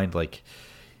combined. Like,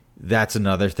 that's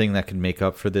another thing that can make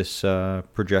up for this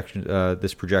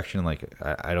projection. Like,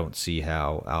 I don't see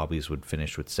how Albies would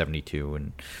finish with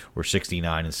 72 or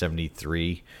 69 and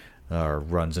 73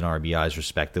 runs and RBIs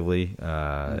respectively,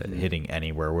 hitting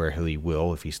anywhere where he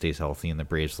will if he stays healthy in the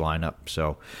Braves lineup.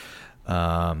 So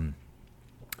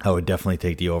I would definitely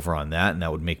take the over on that, and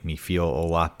that would make me feel a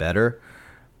lot better.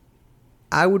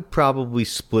 I would probably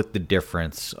split the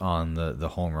difference on the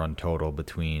home run total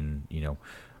between his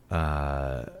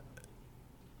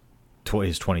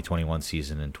 2021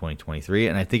 season and 2023,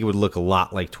 and I think it would look a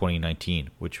lot like 2019,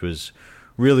 which was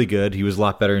really good. He was a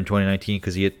lot better in 2019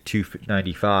 because he hit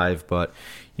 295, but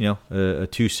a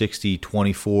 260,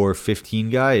 24, 15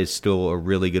 guy is still a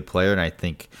really good player, and I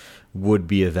think would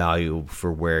be a value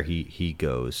for where he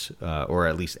goes, or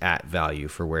at least at value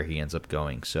for where he ends up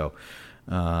going. So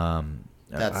I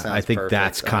think perfect,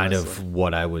 that's kind of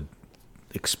what I would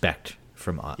expect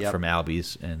from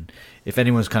Albies. And if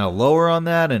anyone's kind of lower on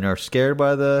that and are scared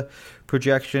by the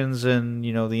projections and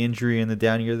the injury and the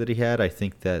down year that he had, I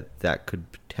think that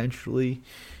could potentially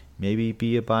maybe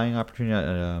be a buying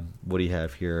opportunity. What do you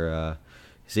have here?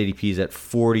 His ADP is at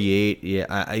 48. Yeah,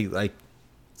 I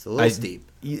it's a little steep.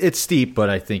 It's steep, but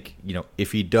I think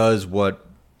if he does what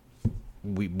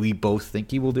we both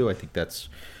think he will do, I think that's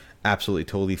absolutely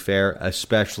totally fair,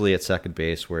 especially at second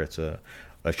base where it's a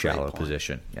shallow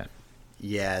position.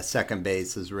 Yeah, second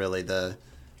base is really the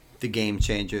game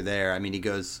changer there. I mean, he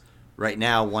goes right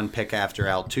now one pick after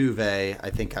Altuve. I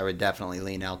think I would definitely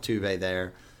lean Altuve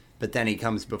there. But then he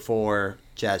comes before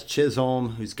Jazz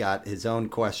Chisholm, who's got his own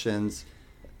questions,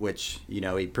 which,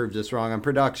 he proved us wrong on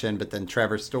production. But then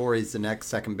Trevor Story's the next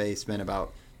second baseman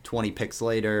about 20 picks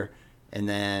later. And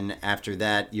then after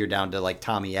that, you're down to like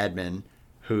Tommy Edman,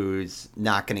 who's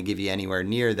not going to give you anywhere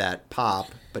near that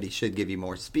pop, but he should give you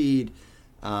more speed.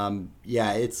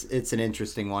 It's an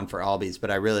interesting one for Albies, but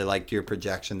I really liked your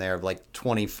projection there of like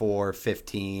 24,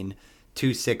 15,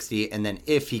 260, and then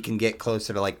if he can get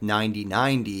closer to like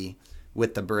 90-90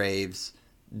 with the Braves,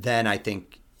 then I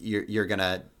think you're going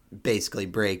to basically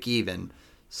break even.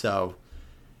 So,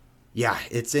 yeah,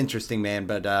 it's interesting, man,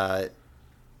 but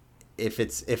if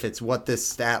it's what this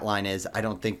stat line is, I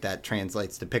don't think that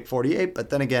translates to pick 48, but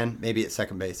then again, maybe at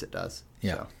second base it does.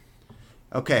 Yeah. So.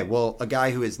 Okay, well, a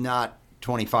guy who is not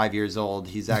 25 years old,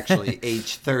 he's actually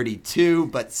age 32,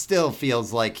 but still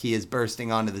feels like he is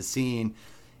bursting onto the scene,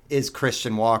 is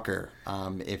Christian Walker.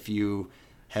 If you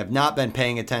have not been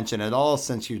paying attention at all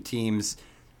since your teams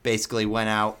basically went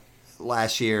out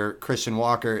last year, Christian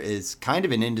Walker is kind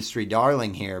of an industry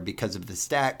darling here because of the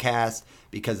StatCast,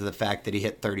 because of the fact that he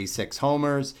hit 36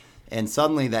 homers, and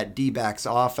suddenly that D-backs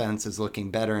offense is looking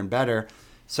better and better.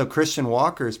 So Christian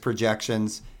Walker's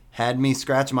projections had me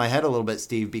scratching my head a little bit,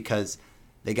 Steve, because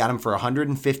they got him for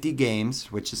 150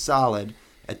 games, which is solid,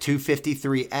 a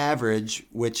 253 average,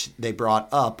 which they brought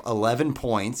up 11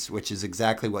 points, which is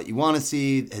exactly what you want to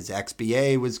see. His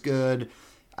XBA was good.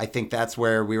 I think that's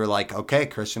where we were like, okay,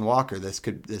 Christian Walker, this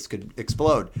could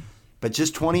explode. But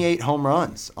just 28 home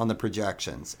runs on the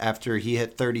projections after he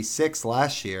hit 36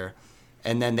 last year.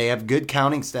 And then they have good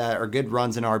counting stat or good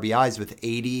runs and RBIs with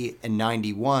 80 and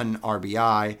 91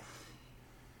 RBI.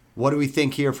 What do we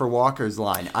think here for Walker's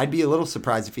line? I'd be a little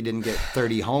surprised if he didn't get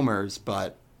 30 homers,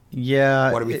 but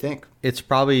what do we think? It's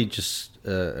probably just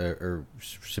a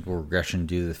simple regression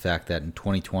due to the fact that in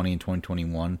 2020 and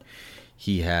 2021,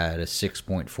 he had a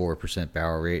 6.4%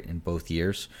 barrel rate in both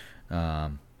years,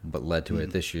 but led to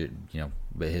it this year.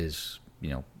 But his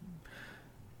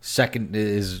second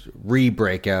is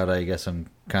re-breakout. I guess I'm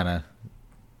kind of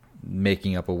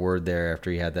making up a word there after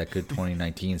he had that good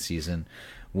 2019 season.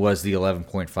 Was the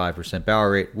 11.5% barrel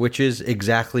rate, which is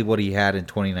exactly what he had in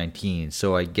 2019.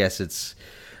 So I guess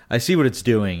I see what it's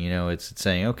doing. It's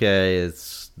saying, okay,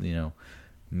 it's,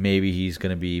 maybe he's going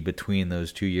to be between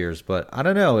those 2 years, but I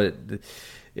don't know.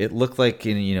 It looked like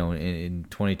in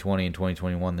 2020 and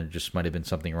 2021 there just might have been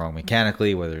something wrong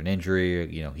mechanically, whether an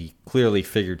injury or, he clearly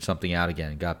figured something out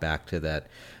again and got back to that,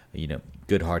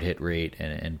 good hard hit rate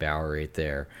and barrel rate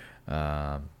there.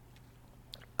 I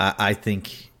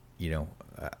think,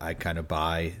 I kind of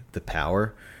buy the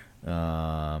power.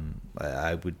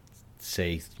 I would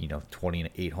say,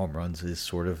 28 home runs is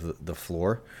sort of the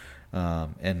floor.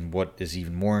 And what is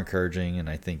even more encouraging, and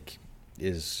I think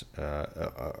is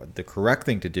the correct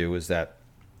thing to do, is that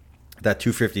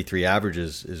 253 average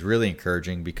is really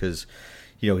encouraging because,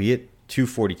 he hit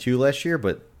 242 last year,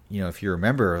 but, if you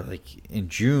remember, like in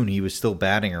June, he was still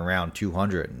batting around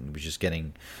 200 and he was just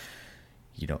getting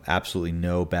absolutely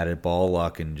no batted ball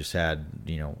luck and just had,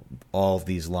 all of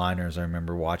these liners. I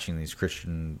remember watching these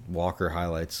Christian Walker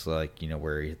highlights, like,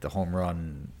 where he hit the home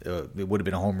run. It would have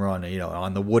been a home run,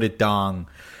 on the Wooded Dong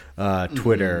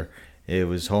Twitter. It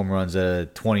was home runs at a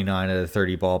 29 out of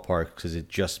 30 ballpark because it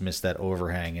just missed that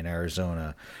overhang in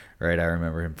Arizona. Right, I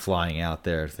remember him flying out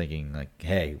there thinking, like,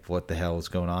 hey, what the hell is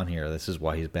going on here? This is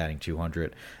why he's batting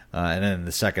 200. And then in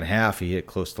the second half, he hit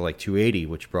close to like 280,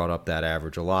 which brought up that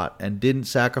average a lot and didn't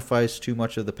sacrifice too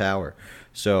much of the power.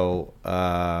 So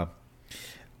I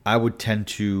would tend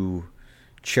to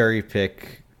cherry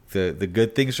pick the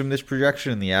good things from this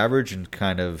projection and the average and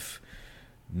kind of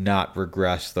not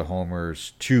regress the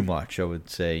homers too much. I would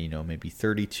say, maybe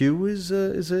 32 is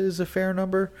a fair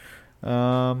number.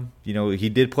 He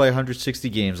did play 160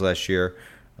 games last year,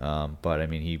 but I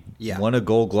mean, he won a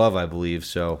Gold Glove, I believe.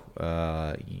 So,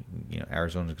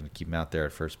 Arizona's going to keep him out there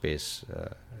at first base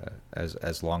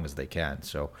as long as they can.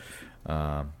 So,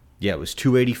 it was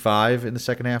 285 in the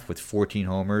second half with 14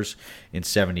 homers in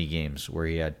 70 games, where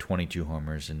he had 22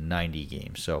 homers in 90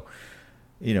 games. So,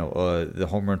 the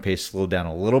home run pace slowed down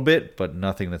a little bit, but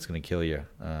nothing that's going to kill you.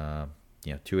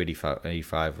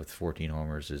 285 with 14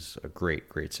 homers is a great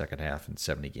second half in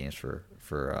 70 games for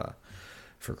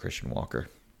Christian Walker.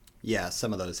 Yeah,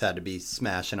 some of those had to be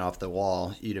smashing off the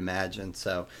wall, you'd imagine.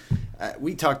 So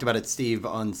we talked about it, Steve,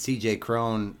 on CJ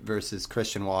Cron versus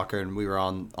Christian Walker, and we were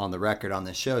on the record on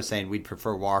this show saying we'd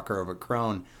prefer Walker over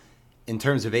Cron. In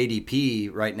terms of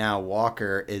ADP, right now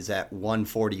Walker is at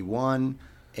 141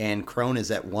 and Cron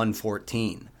is at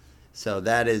 114. So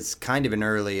that is kind of an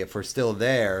early, if we're still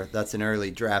there, that's an early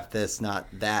draft this, not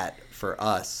that for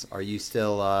us. Are you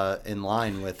still in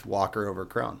line with Walker over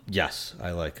Cron? Yes,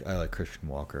 I like Christian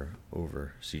Walker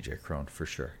over CJ Cron for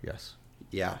sure, yes.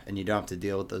 Yeah, and you don't have to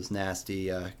deal with those nasty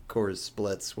Coors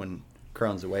splits when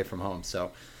Cron's away from home.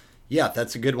 So, yeah,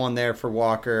 that's a good one there for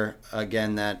Walker.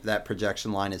 Again, that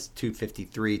projection line is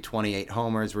 253, 28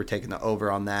 homers. We're taking the over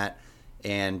on that,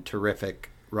 and terrific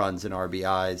runs and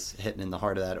RBIs hitting in the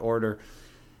heart of that order.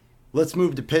 Let's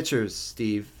move to pitchers,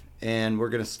 Steve, and we're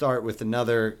going to start with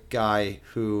another guy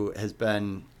who has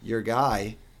been your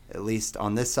guy, at least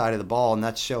on this side of the ball, and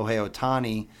that's Shohei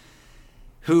Ohtani,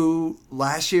 who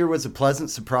last year was a pleasant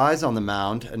surprise on the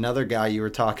mound. Another guy you were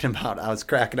talking about. I was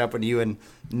cracking up when you and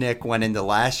Nick went into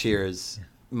last year's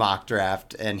mock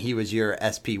draft, and he was your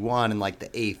SP1 in like the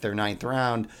 8th or 9th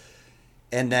round.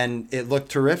 And then it looked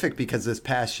terrific because this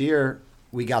past year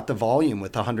we got the volume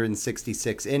with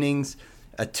 166 innings,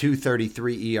 a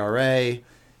 2.33 ERA,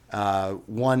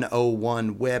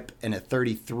 1.01 WHIP, and a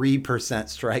 33%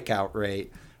 strikeout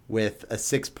rate with a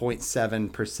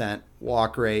 6.7%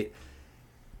 walk rate.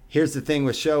 Here's the thing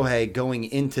with Shohei going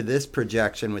into this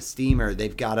projection with Steamer,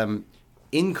 they've got him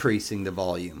increasing the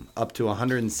volume up to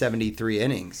 173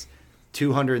 innings,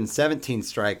 217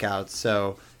 strikeouts,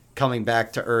 so coming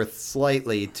back to earth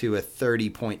slightly to a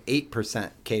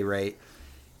 30.8% K rate,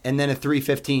 and then a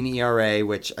 3.15 ERA,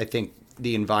 which I think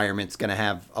the environment's going to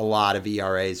have a lot of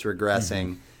ERAs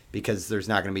regressing because there's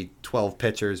not going to be 12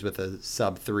 pitchers with a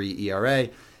sub-3 ERA,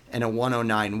 and a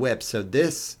 109 WHIP. So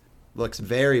this looks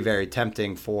very, very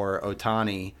tempting for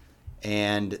Ohtani.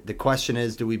 And the question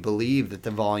is, do we believe that the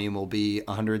volume will be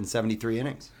 173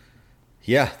 innings?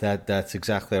 Yeah, that's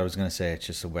exactly what I was going to say. It's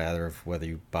just a matter of whether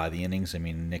you buy the innings. I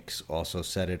mean, Nick's also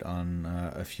said it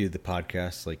on a few of the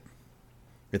podcasts. Like,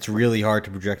 it's really hard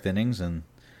to project innings, and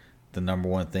the number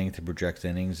one thing to project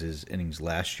innings is innings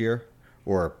last year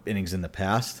or innings in the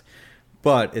past.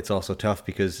 But it's also tough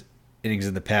because innings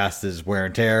in the past is wear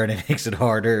and tear, and it makes it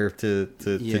harder to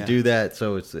do that.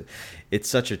 So it's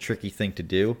such a tricky thing to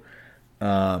do.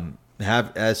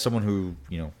 As someone who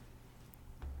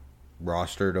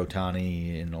rostered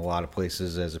Ohtani in a lot of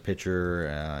places as a pitcher,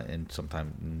 and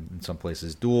sometimes in some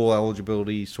places dual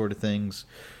eligibility sort of things.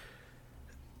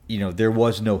 There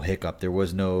was no hiccup. There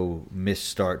was no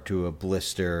misstart to a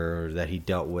blister that he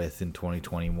dealt with in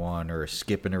 2021 or a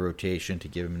skip in a rotation to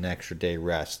give him an extra day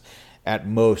rest. At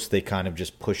most, they kind of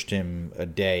just pushed him a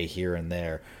day here and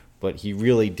there. But he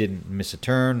really didn't miss a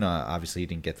turn. Obviously, he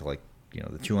didn't get to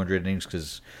the 200 innings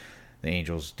because the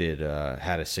Angels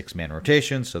had a 6-man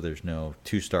rotation, so there's no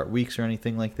 2-start weeks or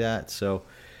anything like that. So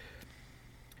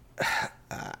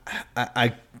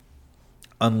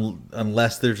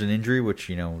unless there's an injury, which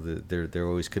there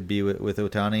always could be with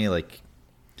Ohtani, like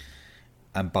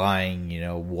I'm buying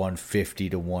 150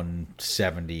 to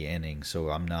 170 innings, so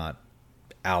I'm not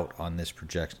out on this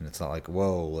projection. It's not like,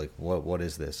 whoa, like what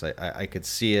is this? I could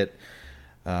see it.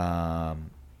 I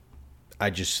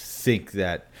just think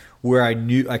that where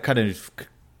I kind of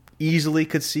easily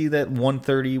could see that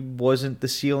 130 wasn't the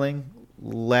ceiling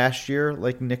last year,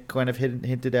 like Nick kind of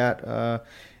hinted at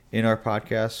in our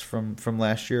podcast from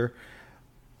last year,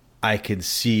 I can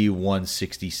see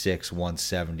 166,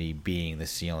 170 being the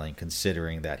ceiling,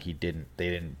 considering that they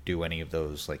didn't do any of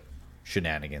those like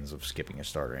shenanigans of skipping a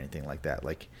start or anything like that.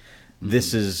 Like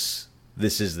this is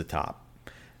the top.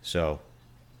 So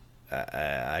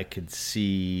I could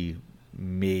see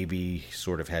maybe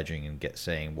sort of hedging and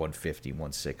saying 150,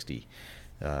 160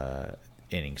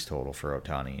 innings total for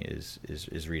Ohtani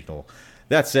is reasonable.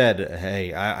 That said,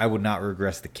 hey, I would not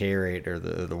regress the K rate or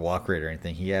the walk rate or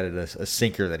anything. He added a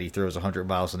sinker that he throws 100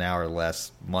 miles an hour the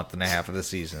last month and a half of the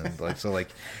season. So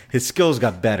his skills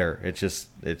got better. It's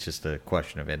just a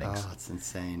question of innings. Oh, it's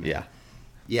insane. Man. Yeah.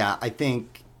 Yeah, I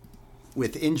think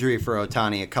with injury for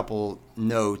Ohtani, a couple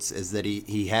notes is that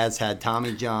he has had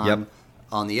Tommy John. Yep.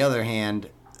 On the other hand,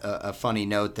 a funny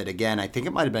note that, again, I think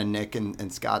it might have been Nick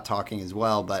and Scott talking as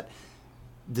well, but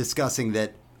discussing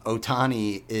that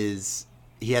Ohtani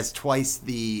he has twice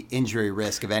the injury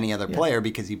risk of any other player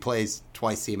because he plays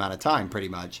twice the amount of time pretty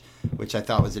much, which I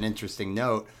thought was an interesting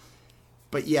note.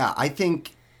 But yeah, I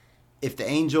think if the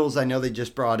Angels, I know they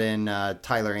just brought in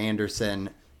Tyler Anderson,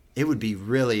 it would be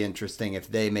really interesting if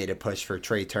they made a push for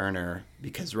Trey Turner,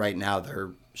 because right now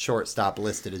their shortstop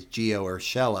listed as Gio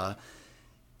Urshela,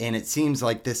 and it seems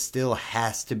like this still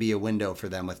has to be a window for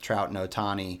them with Trout and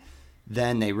Ohtani.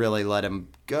 Then they really let him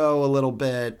go a little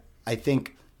bit. I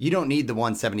think you don't need the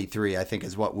 173, I think,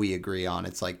 is what we agree on.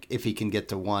 It's like if he can get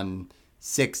to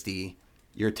 160,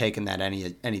 you're taking that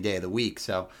any day of the week.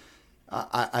 So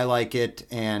I like it.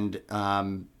 And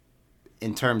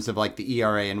in terms of like the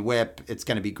ERA and WHIP, it's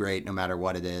going to be great no matter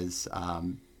what it is,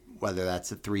 whether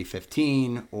that's a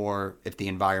 315 or if the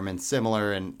environment's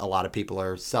similar and a lot of people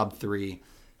are sub 3,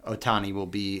 Ohtani will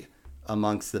be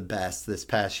amongst the best this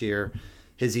past year.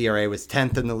 His ERA was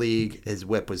 10th in the league. His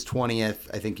WHIP was 20th.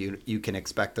 I think you can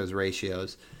expect those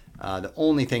ratios. The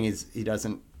only thing is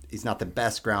he's not the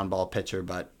best ground ball pitcher,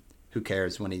 but who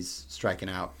cares when he's striking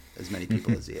out as many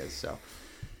people as he is. So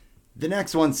the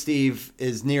next one, Steve,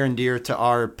 is near and dear to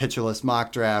our pitcherless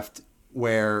mock draft,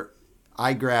 where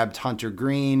I grabbed Hunter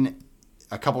Green.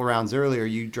 A couple rounds earlier,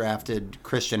 you drafted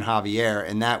Christian Javier,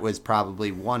 and that was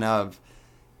probably one of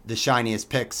the shiniest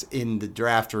picks in the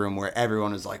draft room, where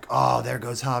everyone was like, oh, there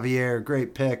goes Javier,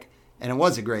 great pick. And it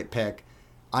was a great pick.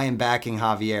 I am backing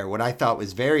Javier. What I thought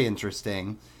was very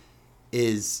interesting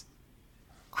is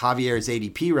Javier's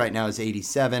ADP right now is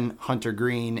 87. Hunter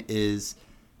Green is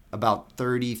about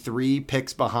 33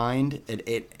 picks behind at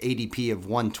ADP of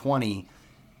 120.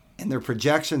 And their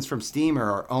projections from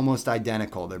Steamer are almost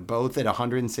identical. They're both at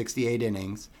 168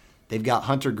 innings. They've got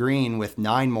Hunter Green with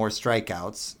 9 more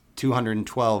strikeouts,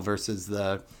 212 versus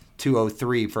the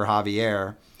 203 for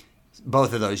Javier.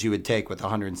 Both of those you would take with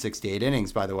 168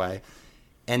 innings, by the way.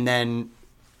 And then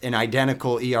an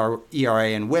identical ERA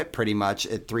and WHIP pretty much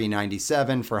at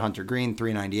 397 for Hunter Green,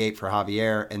 398 for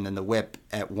Javier, and then the WHIP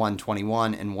at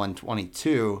 121 and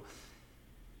 122.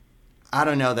 I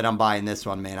don't know that I'm buying this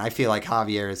one, man. I feel like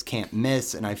Javier is can't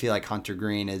miss, and I feel like Hunter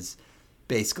Green is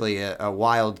basically a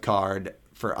wild card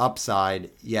for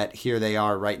upside, yet here they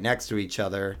are right next to each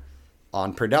other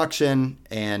on production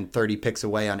and 30 picks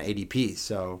away on ADP.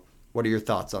 So what are your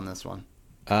thoughts on this one?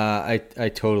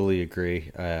 I totally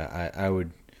agree. I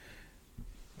would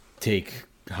take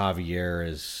Javier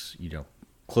as,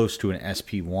 close to an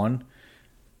SP1.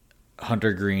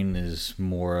 Hunter Green is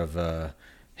more of a,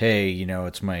 hey,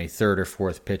 it's my third or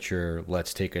fourth pitcher.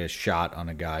 Let's take a shot on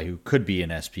a guy who could be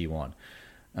an SP1.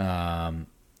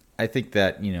 I think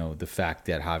that, the fact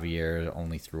that Javier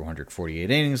only threw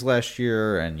 148 innings last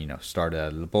year and, started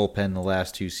out of the bullpen the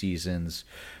last 2 seasons,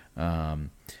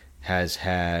 has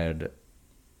had,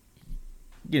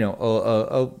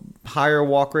 a higher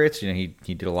walk rates. He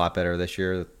did a lot better this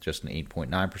year, just an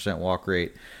 8.9% walk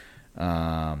rate.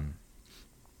 I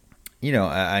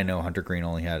know Hunter Green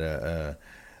only had a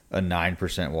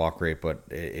 9% walk rate, but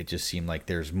it just seemed like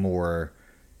there's more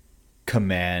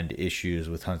command issues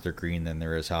with Hunter Green than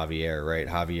there is Javier, right?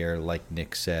 Javier, like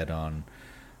Nick said on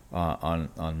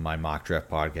my mock draft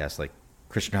podcast, like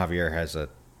Christian Javier has a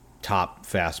top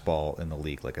fastball in the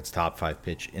league, like it's top 5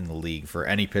 pitch in the league for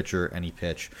any pitcher, any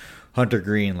pitch. Hunter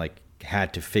Green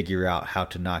had to figure out how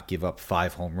to not give up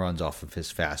 5 home runs off of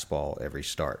his fastball every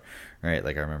start, right?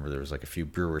 Like I remember there was a few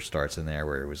Brewer starts in there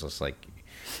where it was just like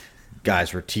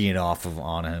guys were teeing off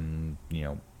on him,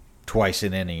 twice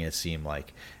an inning, it seemed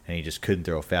like, and he just couldn't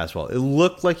throw a fastball. It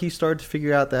looked like he started to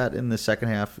figure out that in the second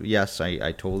half. Yes,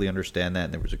 I totally understand that,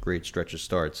 and there was a great stretch of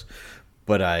starts.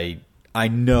 But I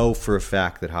know for a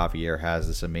fact that Javier has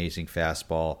this amazing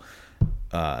fastball,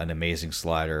 an amazing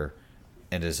slider,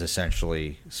 and is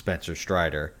essentially Spencer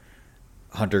Strider.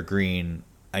 Hunter Green,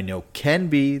 I know, can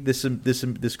be this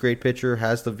great pitcher,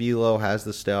 has the velo, has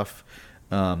the stuff,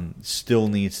 still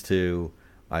needs to,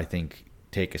 I think,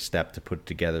 take a step to put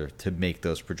together to make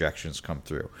those projections come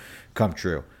true.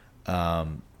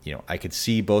 I could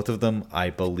see both of them. I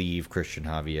believe Christian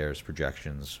Javier's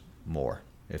projections more,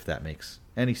 if that makes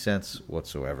any sense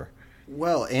whatsoever.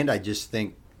 Well, and I just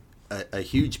think a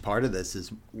huge part of this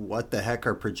is what the heck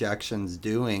are projections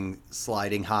doing,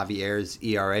 sliding Javier's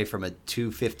ERA from a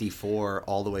 2.54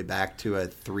 all the way back to a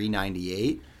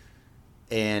 3.98,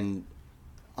 and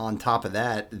on top of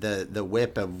that, the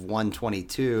whip of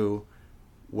 122,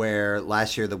 where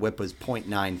last year the whip was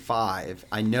 0.95.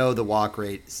 I know the walk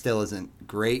rate still isn't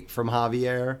great from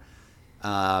Javier.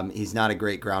 He's not a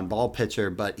great ground ball pitcher,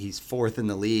 but he's fourth in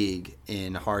the league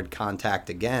in hard contact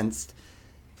against.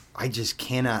 I just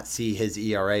cannot see his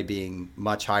ERA being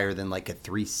much higher than like a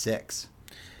 3.6.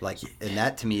 And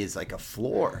that to me is like a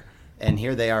floor. And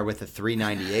here they are with a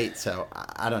 3.98. So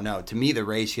I don't know. To me, the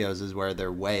ratios is where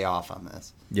they're way off on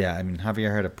this. Yeah, I mean,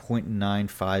 Javier had a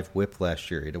 .95 whip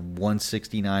last year. He had a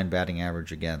 169 batting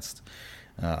average against.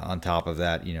 On top of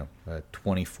that, a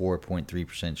 24.3%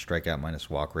 strikeout minus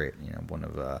walk rate. One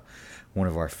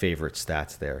of our favorite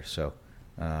stats there. So,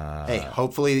 hey,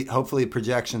 hopefully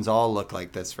projections all look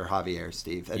like this for Javier,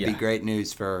 Steve. That'd be great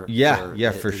news for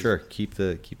for sure. Keep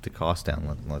the cost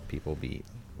down. Let people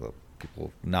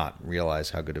not realize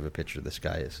how good of a pitcher this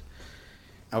guy is.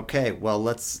 Okay, well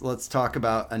let's talk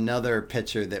about another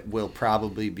pitcher that will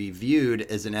probably be viewed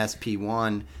as an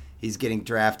SP1. He's getting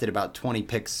drafted about 20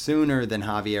 picks sooner than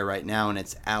Javier right now, and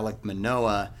it's Alek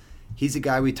Manoah. He's a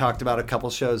guy we talked about a couple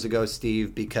shows ago,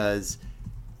 Steve, because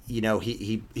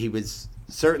he was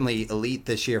certainly elite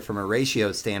this year from a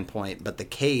ratio standpoint, but the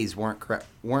Ks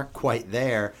weren't quite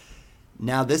there.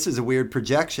 Now this is a weird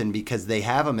projection because they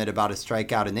have him at about a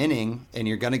strikeout an inning, and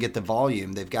you're going to get the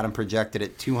volume. They've got him projected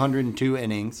at 202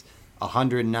 innings,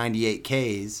 198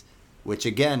 Ks, which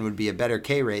again would be a better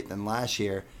K rate than last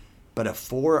year, but a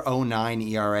 4.09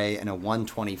 ERA and a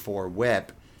 1.24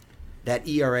 whip. That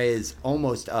ERA is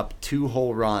almost up 2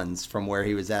 whole runs from where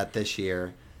he was at this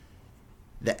year.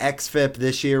 The xFIP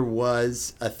this year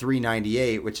was a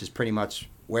 3.98, which is pretty much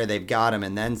where they've got him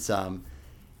and then some.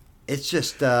 It's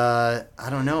just, I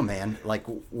don't know, man. Like,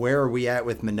 where are we at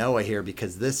with Manoah here?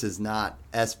 Because this is not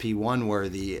SP1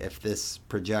 worthy if this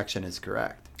projection is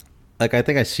correct. Like, I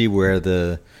think I see where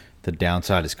the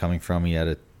downside is coming from. He had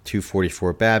a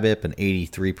 244 BABIP, an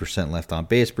 83% left on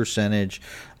base percentage,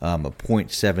 a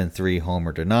 .73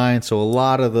 homer to 9. So a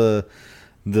lot of the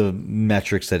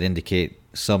metrics that indicate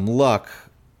some luck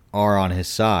are on his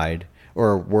side,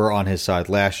 or were on his side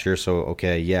last year. So,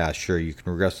 okay, yeah, sure, you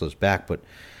can regress those back, but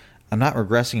I'm not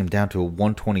regressing him down to a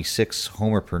 126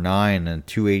 homer per 9 and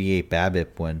 288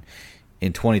 BABIP when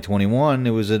in 2021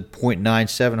 it was a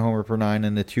 .97 homer per 9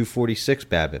 and a 246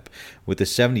 BABIP with a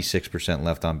 76%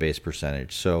 left on base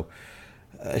percentage. So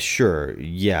sure,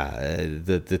 yeah,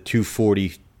 the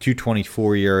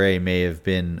 224 ERA may have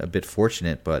been a bit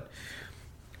fortunate, but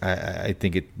I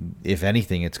think if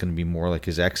anything, it's going to be more like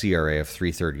his xERA of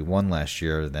 3.31 last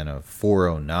year than a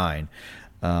 4.09.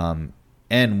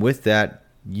 And with that,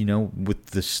 with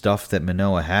the stuff that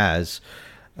Manoah has,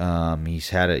 he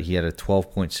had a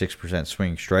 12.6%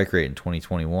 swinging strike rate in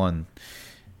 2021.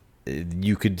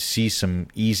 You could see some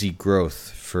easy growth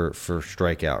for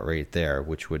strikeout rate there,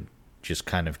 which would just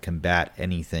kind of combat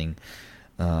anything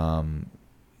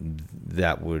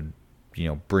that would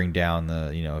bring down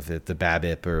if the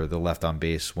BABIP or the left on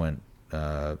base went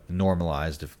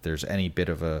normalized. If there's any bit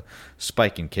of a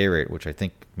spike in K rate, which I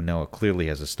think Manoah clearly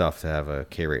has the stuff to have a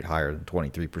K rate higher than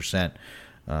 23%,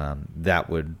 that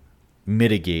would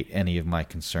mitigate any of my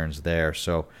concerns there.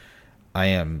 So I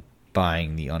am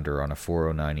buying the under on a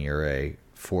 4.09 ERA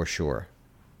for sure.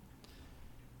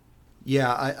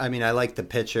 Yeah, I mean, I like the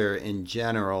pitcher in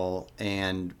general,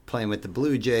 and playing with the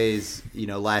Blue Jays,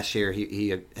 last year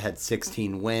he had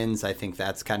 16 wins. I think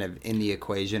that's kind of in the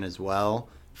equation as well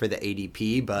for the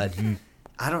ADP, but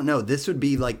I don't know. This would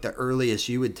be like the earliest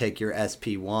you would take your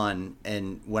SP1,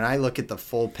 and when I look at the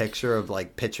full picture of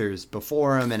like pitchers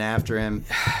before him and after him,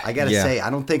 I got to say, I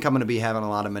don't think I'm going to be having a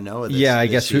lot of Manoah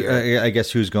this year. I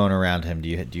guess who's going around him? Do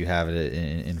you have it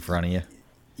in front of you?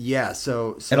 Yeah,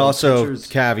 so and also pitchers,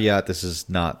 caveat: this is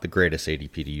not the greatest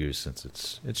ADP to use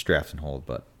since it's draft and hold,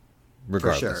 but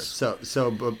regardless, for sure. So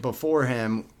before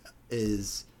him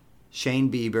is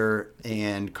Shane Bieber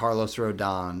and Carlos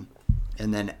Rodon,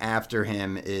 and then after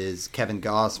him is Kevin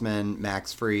Gausman,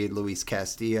 Max Fried, Luis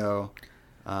Castillo,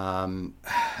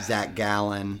 Zach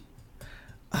Gallen.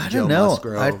 I Joe don't know.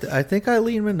 Musgrove. I think I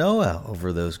lean Manoah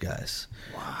over those guys.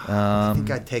 I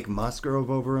think I'd take Musgrove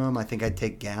over him. I think I'd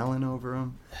take Gallen over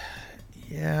him.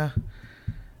 Yeah,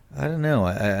 I don't know.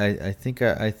 I think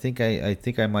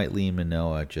I might lean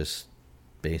Manoah just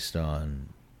based on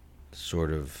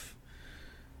sort of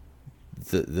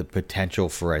the potential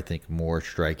for, I think, more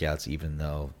strikeouts, even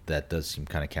though that does seem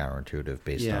kind of counterintuitive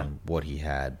based on what he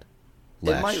had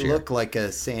last year. It might look like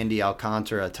a Sandy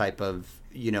Alcantara type of,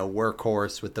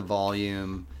 workhorse with the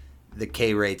volume. The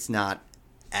K rate's not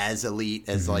as elite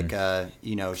as like a,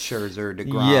 Scherzer,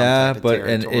 DeGrom type of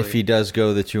territory. And if he does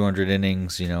go the 200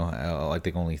 innings, I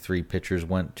think only 3 pitchers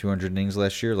went 200 innings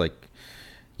last year. Like,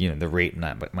 the rate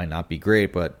might not be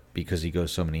great, but because he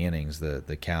goes so many innings,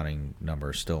 the counting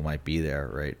number still might be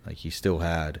there, right? Like, he still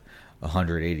had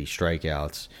 180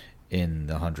 strikeouts in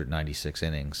the 196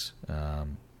 innings.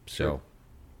 So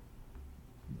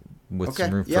with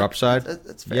some room for upside,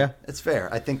 that's fair. Yeah, it's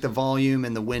fair. I think the volume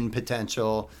and the win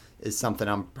potential is something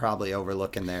I'm probably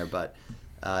overlooking there, but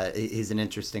he's an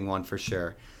interesting one for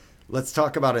sure. Let's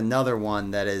talk about another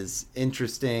one that is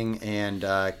interesting and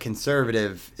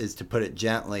conservative, is to put it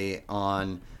gently,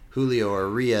 on Julio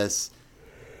Urias.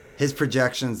 His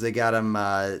projections, they got him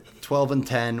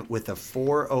 12-10 with a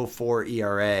 4.04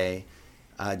 ERA,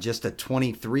 just a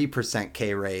 23%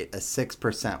 K rate, a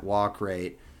 6% walk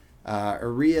rate.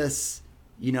 Urias,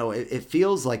 it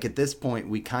feels like at this point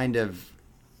we kind of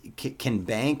can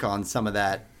bank on some of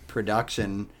that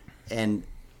production, and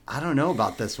I don't know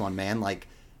about this one, man. Like,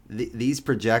 these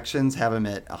projections have him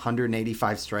at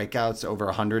 185 strikeouts over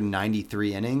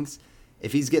 193 innings.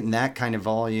 If he's getting that kind of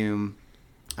volume,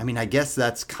 I mean, I guess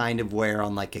that's kind of where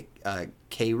on like a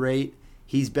K rate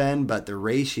he's been, but the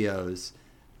ratios,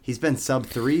 he's been sub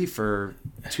 3 for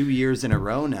 2 years in a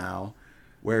row now,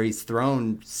 where he's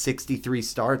thrown 63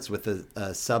 starts with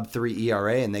a sub 3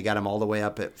 ERA, and they got him all the way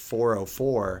up at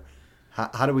 4.04.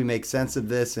 How do we make sense of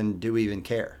this, and do we even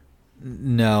care?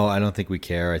 No, I don't think we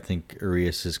care. I think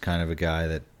Urias is kind of a guy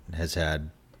that has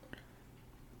had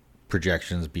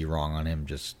projections be wrong on him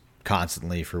just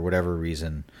constantly for whatever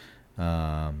reason.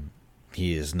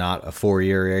 He is not a 4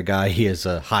 ERA guy. He is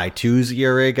a high 2s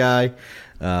ERA guy,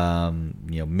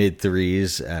 mid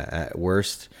 3s at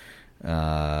worst,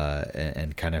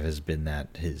 and kind of has been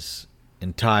that his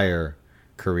entire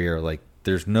career. Like,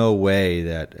 there's no way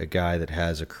that a guy that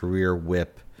has a career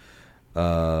whip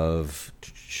of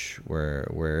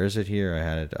where is it here? I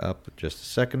had it up just a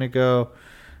second ago.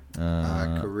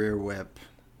 Career whip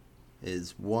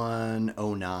is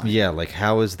 109. Yeah, like,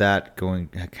 how is that going?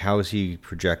 How is he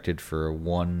projected for a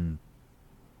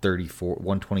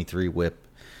 123 whip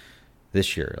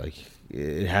this year? Like,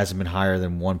 it hasn't been higher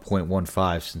than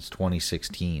 1.15 since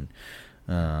 2016.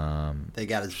 They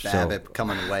got his BABIP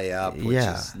coming way up, which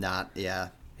is not,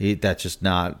 that's just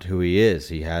not who he is.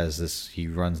 He has this. He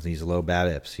runs these low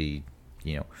BABIPs. He,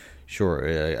 sure.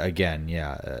 Again,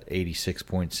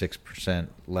 86.6%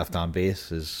 left on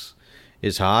base is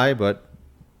high, but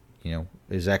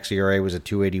his xERA was a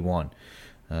 281.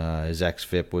 His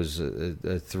xFIP was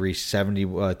a 370,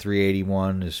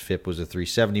 381. His FIP was a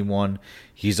 371.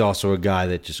 He's also a guy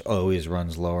that just always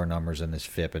runs lower numbers than his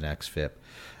FIP and xFIP.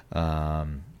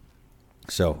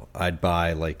 So I'd buy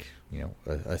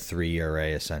a 3 ERA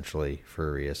essentially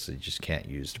for Urias. You just can't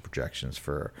use the projections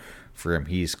for him.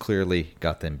 He's clearly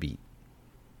got them beat.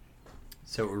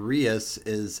 So Urias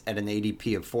is at an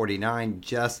ADP of 49,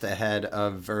 just ahead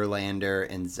of Verlander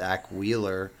and Zach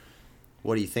Wheeler.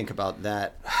 What do you think about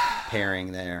that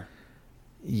pairing there?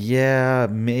 Yeah,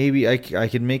 maybe I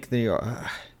could make the.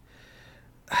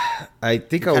 I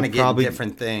think I would probably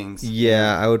different things.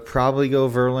 Yeah, I would probably go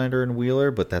Verlander and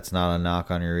Wheeler, but that's not a knock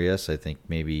on Urias. I think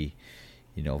maybe,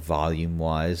 volume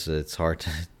wise, it's hard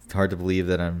to believe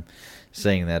that I'm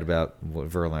saying that about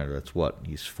Verlander. That's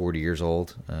he's 40 years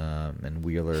old, and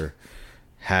Wheeler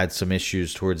had some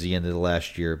issues towards the end of the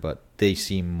last year, but they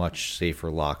seem much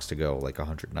safer locks to go like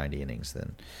 190 innings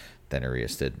than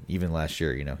Urias did. Even last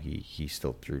year, he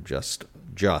still threw just.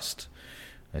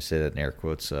 I say that in air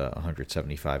quotes,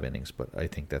 175 innings, but I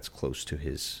think that's close to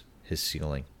his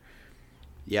ceiling.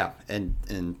 Yeah, and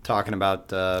talking about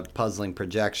puzzling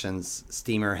projections,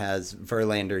 Steamer has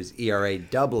Verlander's ERA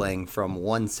doubling from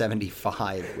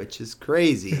 175, which is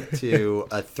crazy, to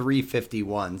a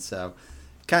 351. So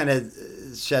kind of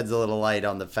sheds a little light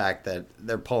on the fact that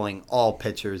they're pulling all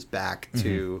pitchers back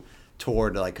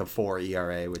toward like a 4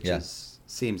 ERA, which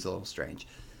seems a little strange.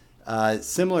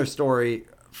 Similar story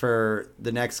for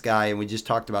the next guy, and we just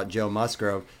talked about Joe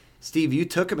Musgrove. Steve, you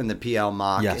took him in the PL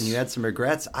mock, and you had some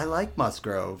regrets. I like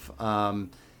Musgrove.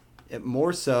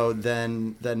 more so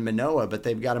than Manoah, but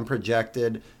they've got him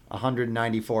projected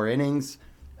 194 innings,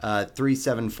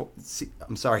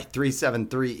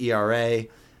 3.73 ERA,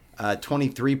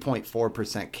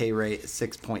 23.4% K rate,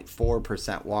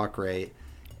 6.4% walk rate,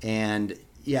 and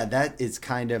yeah, that is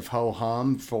kind of ho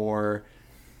hum for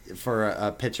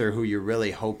a pitcher who you're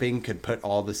really hoping could put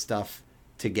all the stuff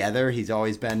together. He's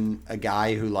always been a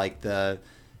guy who liked the,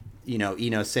 Eno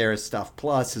Sarris stuff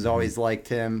plus, has always liked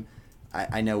him.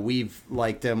 I know we've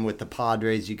liked him with the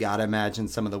Padres. You got to imagine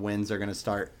some of the wins are going to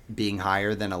start being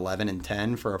higher than 11 and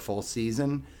 10 for a full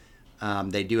season.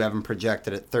 They do have him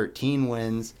projected at 13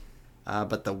 wins,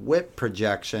 but the WHIP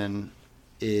projection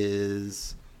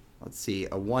is, a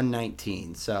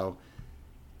 119. So,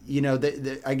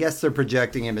 I guess they're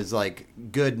projecting him as like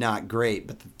good, not great,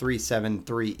 but the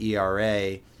 3.73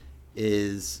 ERA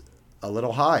is a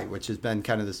little high, which has been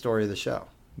kind of the story of the show.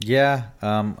 Yeah,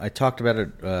 I talked about it.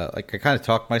 I kind of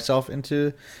talked myself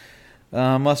into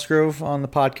Musgrove on the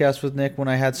podcast with Nick when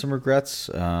I had some regrets.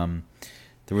 There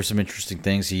were some interesting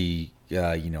things. He,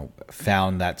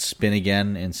 found that spin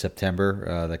again in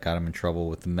September that got him in trouble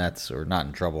with the Mets, or not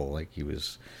in trouble, like he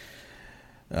was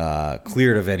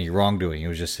cleared of any wrongdoing. It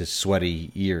was just his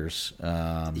sweaty ears.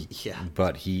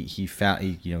 But he found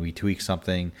he tweaked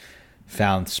something.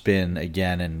 Found spin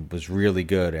again and was really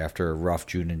good after a rough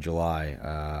June and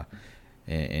July.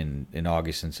 In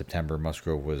August and September,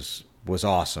 Musgrove was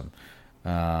awesome.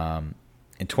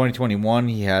 In 2021,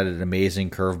 he had an amazing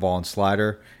curveball and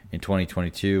slider. In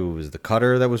 2022, it was the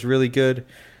cutter that was really good.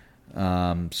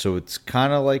 So it's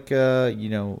kind of like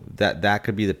that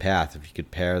could be the path if you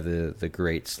could pair the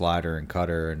great slider and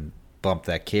cutter and bump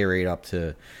that K rate up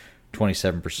to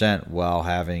 27% while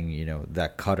having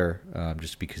that cutter,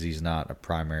 just because he's not a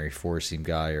primary four-seam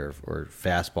guy or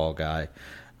fastball guy.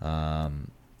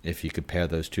 If you could pair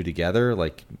those two together,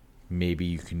 like maybe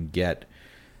you can get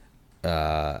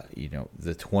the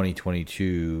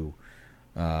 2022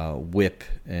 WHIP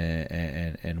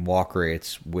and walk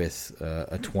rates with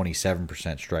a 27%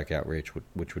 strikeout rate,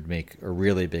 which would make a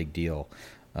really big deal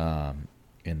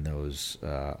in those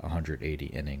 180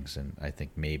 innings. And I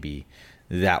think maybe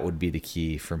that would be the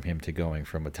key from him to going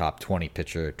from a top 20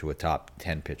 pitcher to a top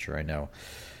 10 pitcher. I know,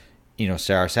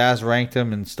 Sarris has ranked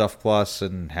him in Stuff Plus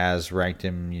and has ranked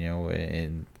him,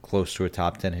 in close to a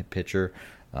top 10 pitcher.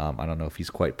 I don't know if he's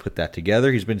quite put that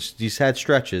together. He's had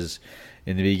stretches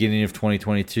in the beginning of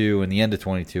 2022 and the end of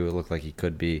 22. It looked like he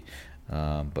could be,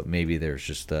 but maybe there's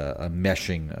just a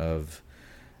meshing of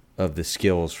the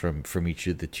skills from each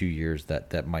of the 2 years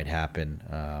that might happen,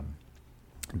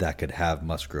 that could have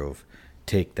Musgrove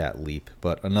take that leap.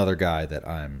 But another guy that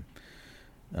I'm,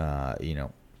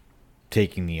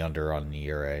 taking the under on the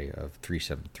ERA of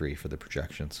 3.73 for the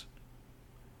projections.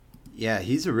 Yeah,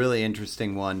 he's a really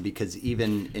interesting one because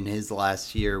even in his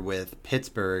last year with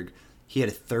Pittsburgh, he had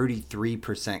a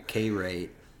 33% K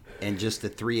rate and just a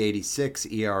 3.86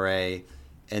 ERA.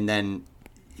 And then,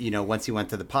 once he went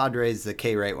to the Padres, the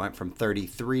K rate went from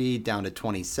 33 down to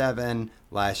 27,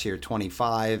 last year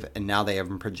 25, and now they have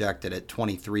him projected at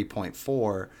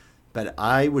 23.4. But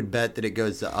I would bet that it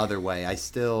goes the other way. I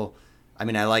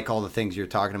like all the things you're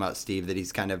talking about, Steve, that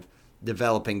he's kind of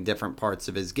developing different parts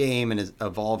of his game and is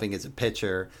evolving as a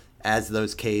pitcher. As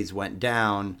those Ks went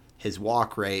down, his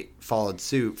walk rate followed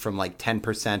suit from like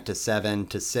 10% to 7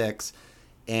 to 6.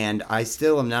 And I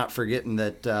still am not forgetting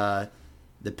that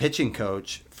the pitching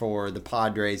coach for the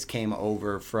Padres came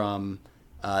over from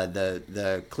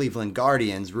the Cleveland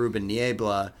Guardians, Ruben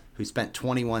Niebla, who spent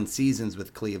 21 seasons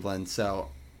with Cleveland. So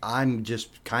I'm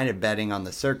just kind of betting on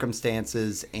the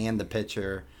circumstances and the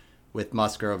pitcher, with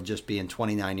Musgrove just being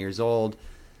 29 years old.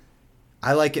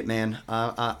 I like it, man.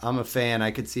 I'm a fan.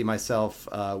 I could see myself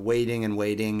waiting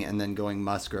and then going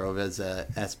Musgrove as a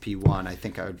SP1. I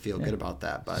think I would feel good about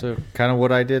that. But so kind of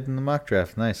what I did in the mock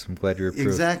draft. Nice. I'm glad you approved.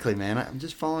 Exactly, man. I'm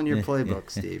just following your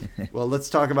playbook, Steve. Well, let's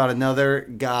talk about another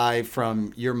guy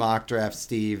from your mock draft,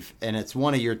 Steve, and it's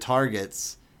one of your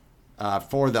targets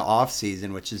for the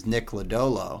offseason, which is Nick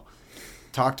Lodolo.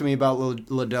 Talk to me about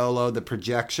Lodolo. The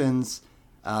projections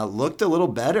looked a little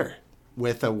better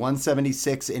with a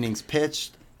 176 innings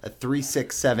pitched, a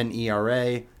 3.67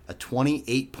 ERA, a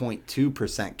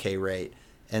 28.2% K rate,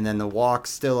 and then the walk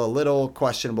still a little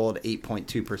questionable at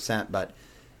 8.2%, but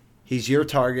he's your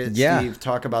target, yeah. Steve.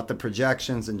 Talk about the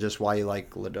projections and just why you like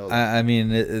Lodolo. I mean,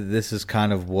 this is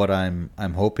kind of what I'm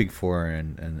hoping for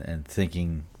and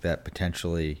thinking that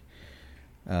potentially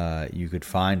you could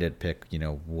find at pick,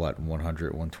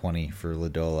 100, 120 for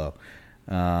Lodolo.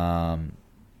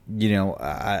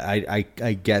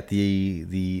 I get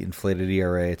the inflated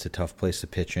ERA. It's a tough place to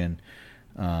pitch in.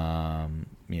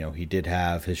 He did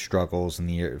have his struggles in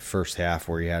the first half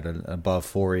where he had an above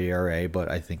 4 ERA,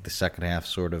 but I think the second half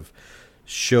sort of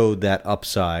showed that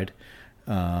upside,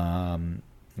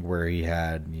 where he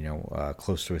had,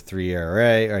 close to a 3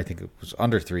 ERA, or I think it was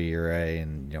under 3 ERA,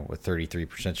 and, a 33%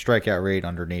 strikeout rate,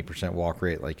 under an 8% walk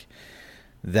rate. Like,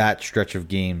 that stretch of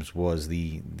games was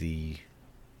the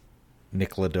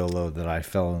Nick Lodolo that I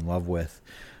fell in love with.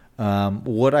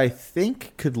 What I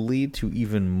think could lead to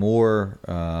even more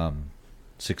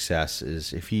success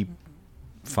is if he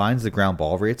finds the ground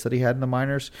ball rates that he had in the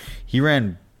minors. He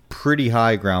ran pretty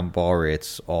high ground ball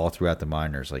rates all throughout the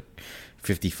minors, like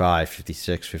 55,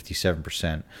 56,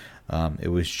 57%. It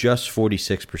was just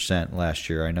 46% last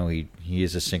year. I know he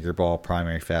is a sinker ball,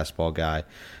 primary fastball guy,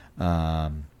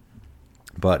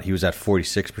 but he was at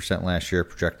 46% last year,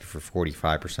 projected for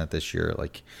 45% this year.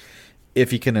 Like,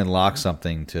 if he can unlock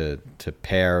something to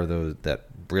pair that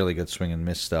really good swing and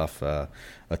miss stuff, a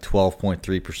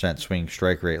 12.3% swing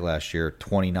strike rate last year,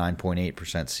 29.8%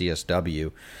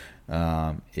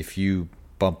 CSW. If you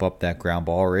bump up that ground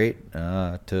ball rate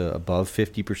to above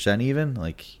 50% even,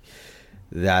 like,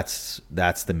 that's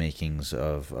the makings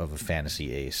of a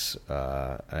fantasy ace.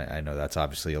 I know that's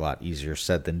obviously a lot easier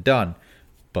said than done,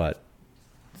 but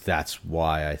that's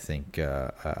why I think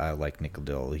I like Nick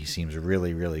Lodolo. He seems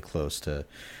really, really close to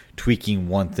tweaking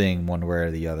one thing one way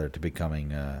or the other to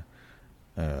becoming a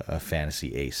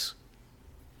fantasy ace.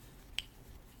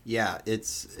 Yeah,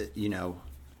 it's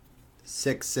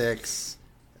 6'6".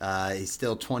 He's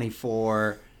still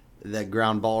 24. The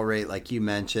ground ball rate, like you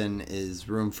mentioned, is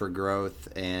room for growth.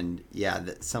 And yeah,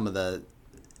 some of the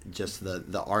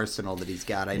arsenal that he's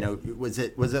got. I know, was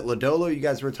it Lodolo? You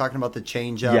guys were talking about the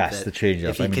changeup. Yes, the changeup.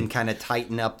 If he can kind of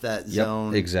tighten up that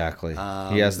zone. Exactly.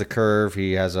 He has the curve.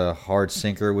 He has a hard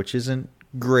sinker, which isn't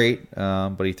great,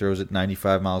 but he throws it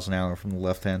 95 miles an hour from the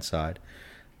left-hand side.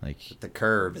 Like, the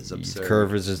curve is absurd. The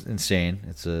curve is insane.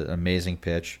 It's an amazing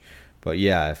pitch. But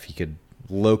yeah, if he could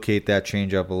locate that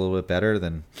changeup a little bit better,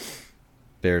 then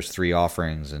Bears 3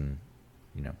 offerings, and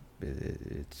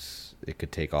it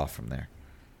could take off from there.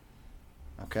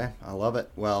 Okay, I love it.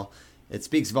 Well, it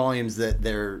speaks volumes that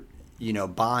they're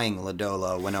buying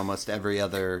Lodolo when almost every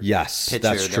other pitcher,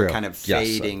 that's they're true. kind of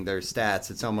fading their stats.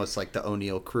 It's almost like the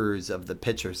O'Neill Cruz of the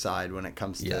pitcher side when it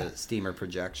comes to steamer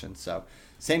projections. So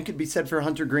same could be said for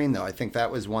Hunter Green, though. I think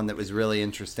that was one that was really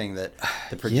interesting, that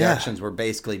the projections were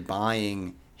basically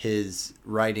buying his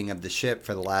righting of the ship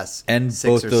for the last and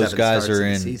 6 or 7 both those guys are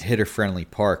in season. hitter-friendly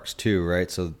parks too, right?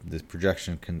 So the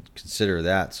projection can consider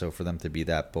that. So for them to be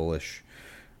that bullish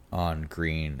on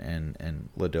Green and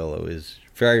Lodolo is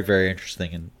very, very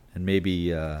interesting, and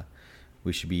maybe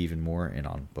we should be even more in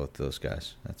on both those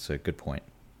guys. That's a good point.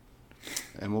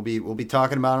 And we'll be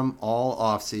talking about them all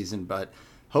off season, but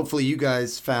hopefully you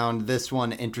guys found this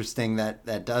one interesting.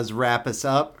 That does wrap us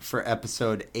up for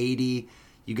episode 80.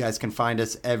 You guys can find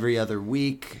us every other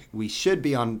week. We should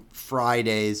be on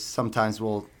Fridays. Sometimes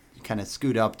we'll kind of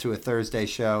scoot up to a Thursday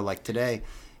show like today,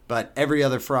 but every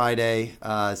other Friday.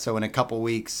 So in a couple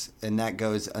weeks, and that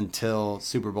goes until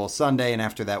Super Bowl Sunday, and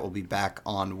after that we'll be back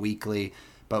on weekly.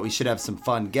 But we should have some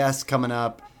fun guests coming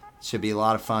up. Should be a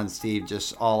lot of fun, Steve,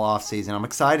 just all off season. I'm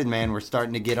excited, man. We're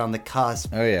starting to get on the cusp.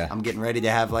 Oh, yeah. I'm getting ready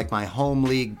to have like my home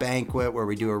league banquet where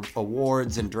we do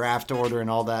awards and draft order and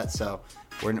all that. So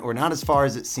we're not as far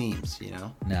as it seems,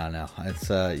 No. It's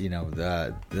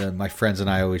my friends and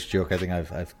I always joke. I think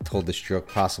I've told this joke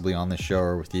possibly on this show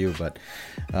or with you, but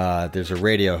there's a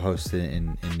radio host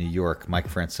in New York, Mike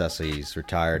Francesa. He's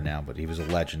retired now, but he was a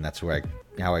legend. That's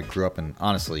how I grew up, and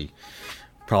honestly,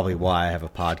 probably why I have a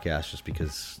podcast, just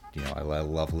because I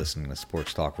love listening to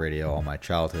sports talk radio all my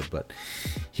childhood. But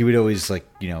he would always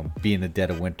be in the dead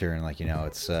of winter, and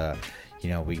it's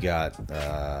we got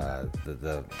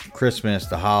the Christmas,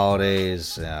 the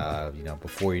holidays,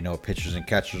 before pitchers and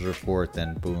catchers report,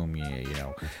 then boom,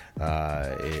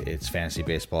 it's fantasy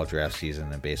baseball draft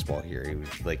season and baseball here. He would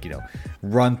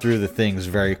run through the things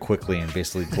very quickly and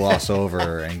basically gloss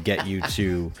over and get you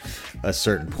to a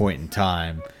certain point in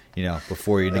time.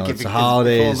 Before it's the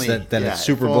holidays, then it's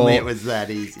Super Bowl. It was that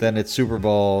easy. Then it's Super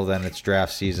Bowl, then it's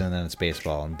draft season, then it's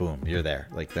baseball, and boom, you're there.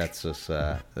 That's just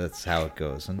that's how it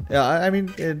goes. And yeah, I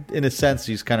mean, in a sense,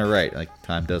 he's kind of right. Like,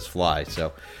 time does fly.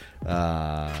 So,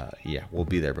 we'll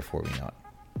be there before we know it.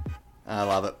 I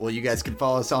love it. Well, you guys can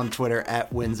follow us on Twitter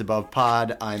at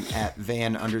WinsAbovePod. I'm at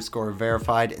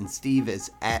Van_verified, and Steve is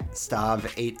at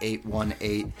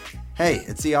Stav8818. Hey,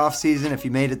 it's the off season. If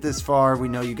you made it this far, we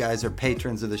know you guys are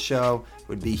patrons of the show. It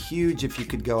would be huge if you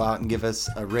could go out and give us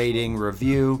a rating,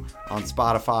 review on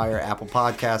Spotify or Apple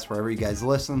Podcasts, wherever you guys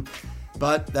listen.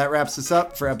 But that wraps us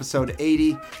up for episode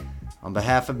 80. On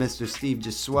behalf of Mr. Steve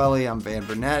Gisuele, I'm Van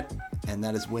Burnett, and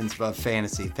that is Wins Above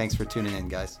Fantasy. Thanks for tuning in,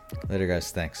 guys. Later,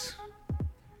 guys. Thanks.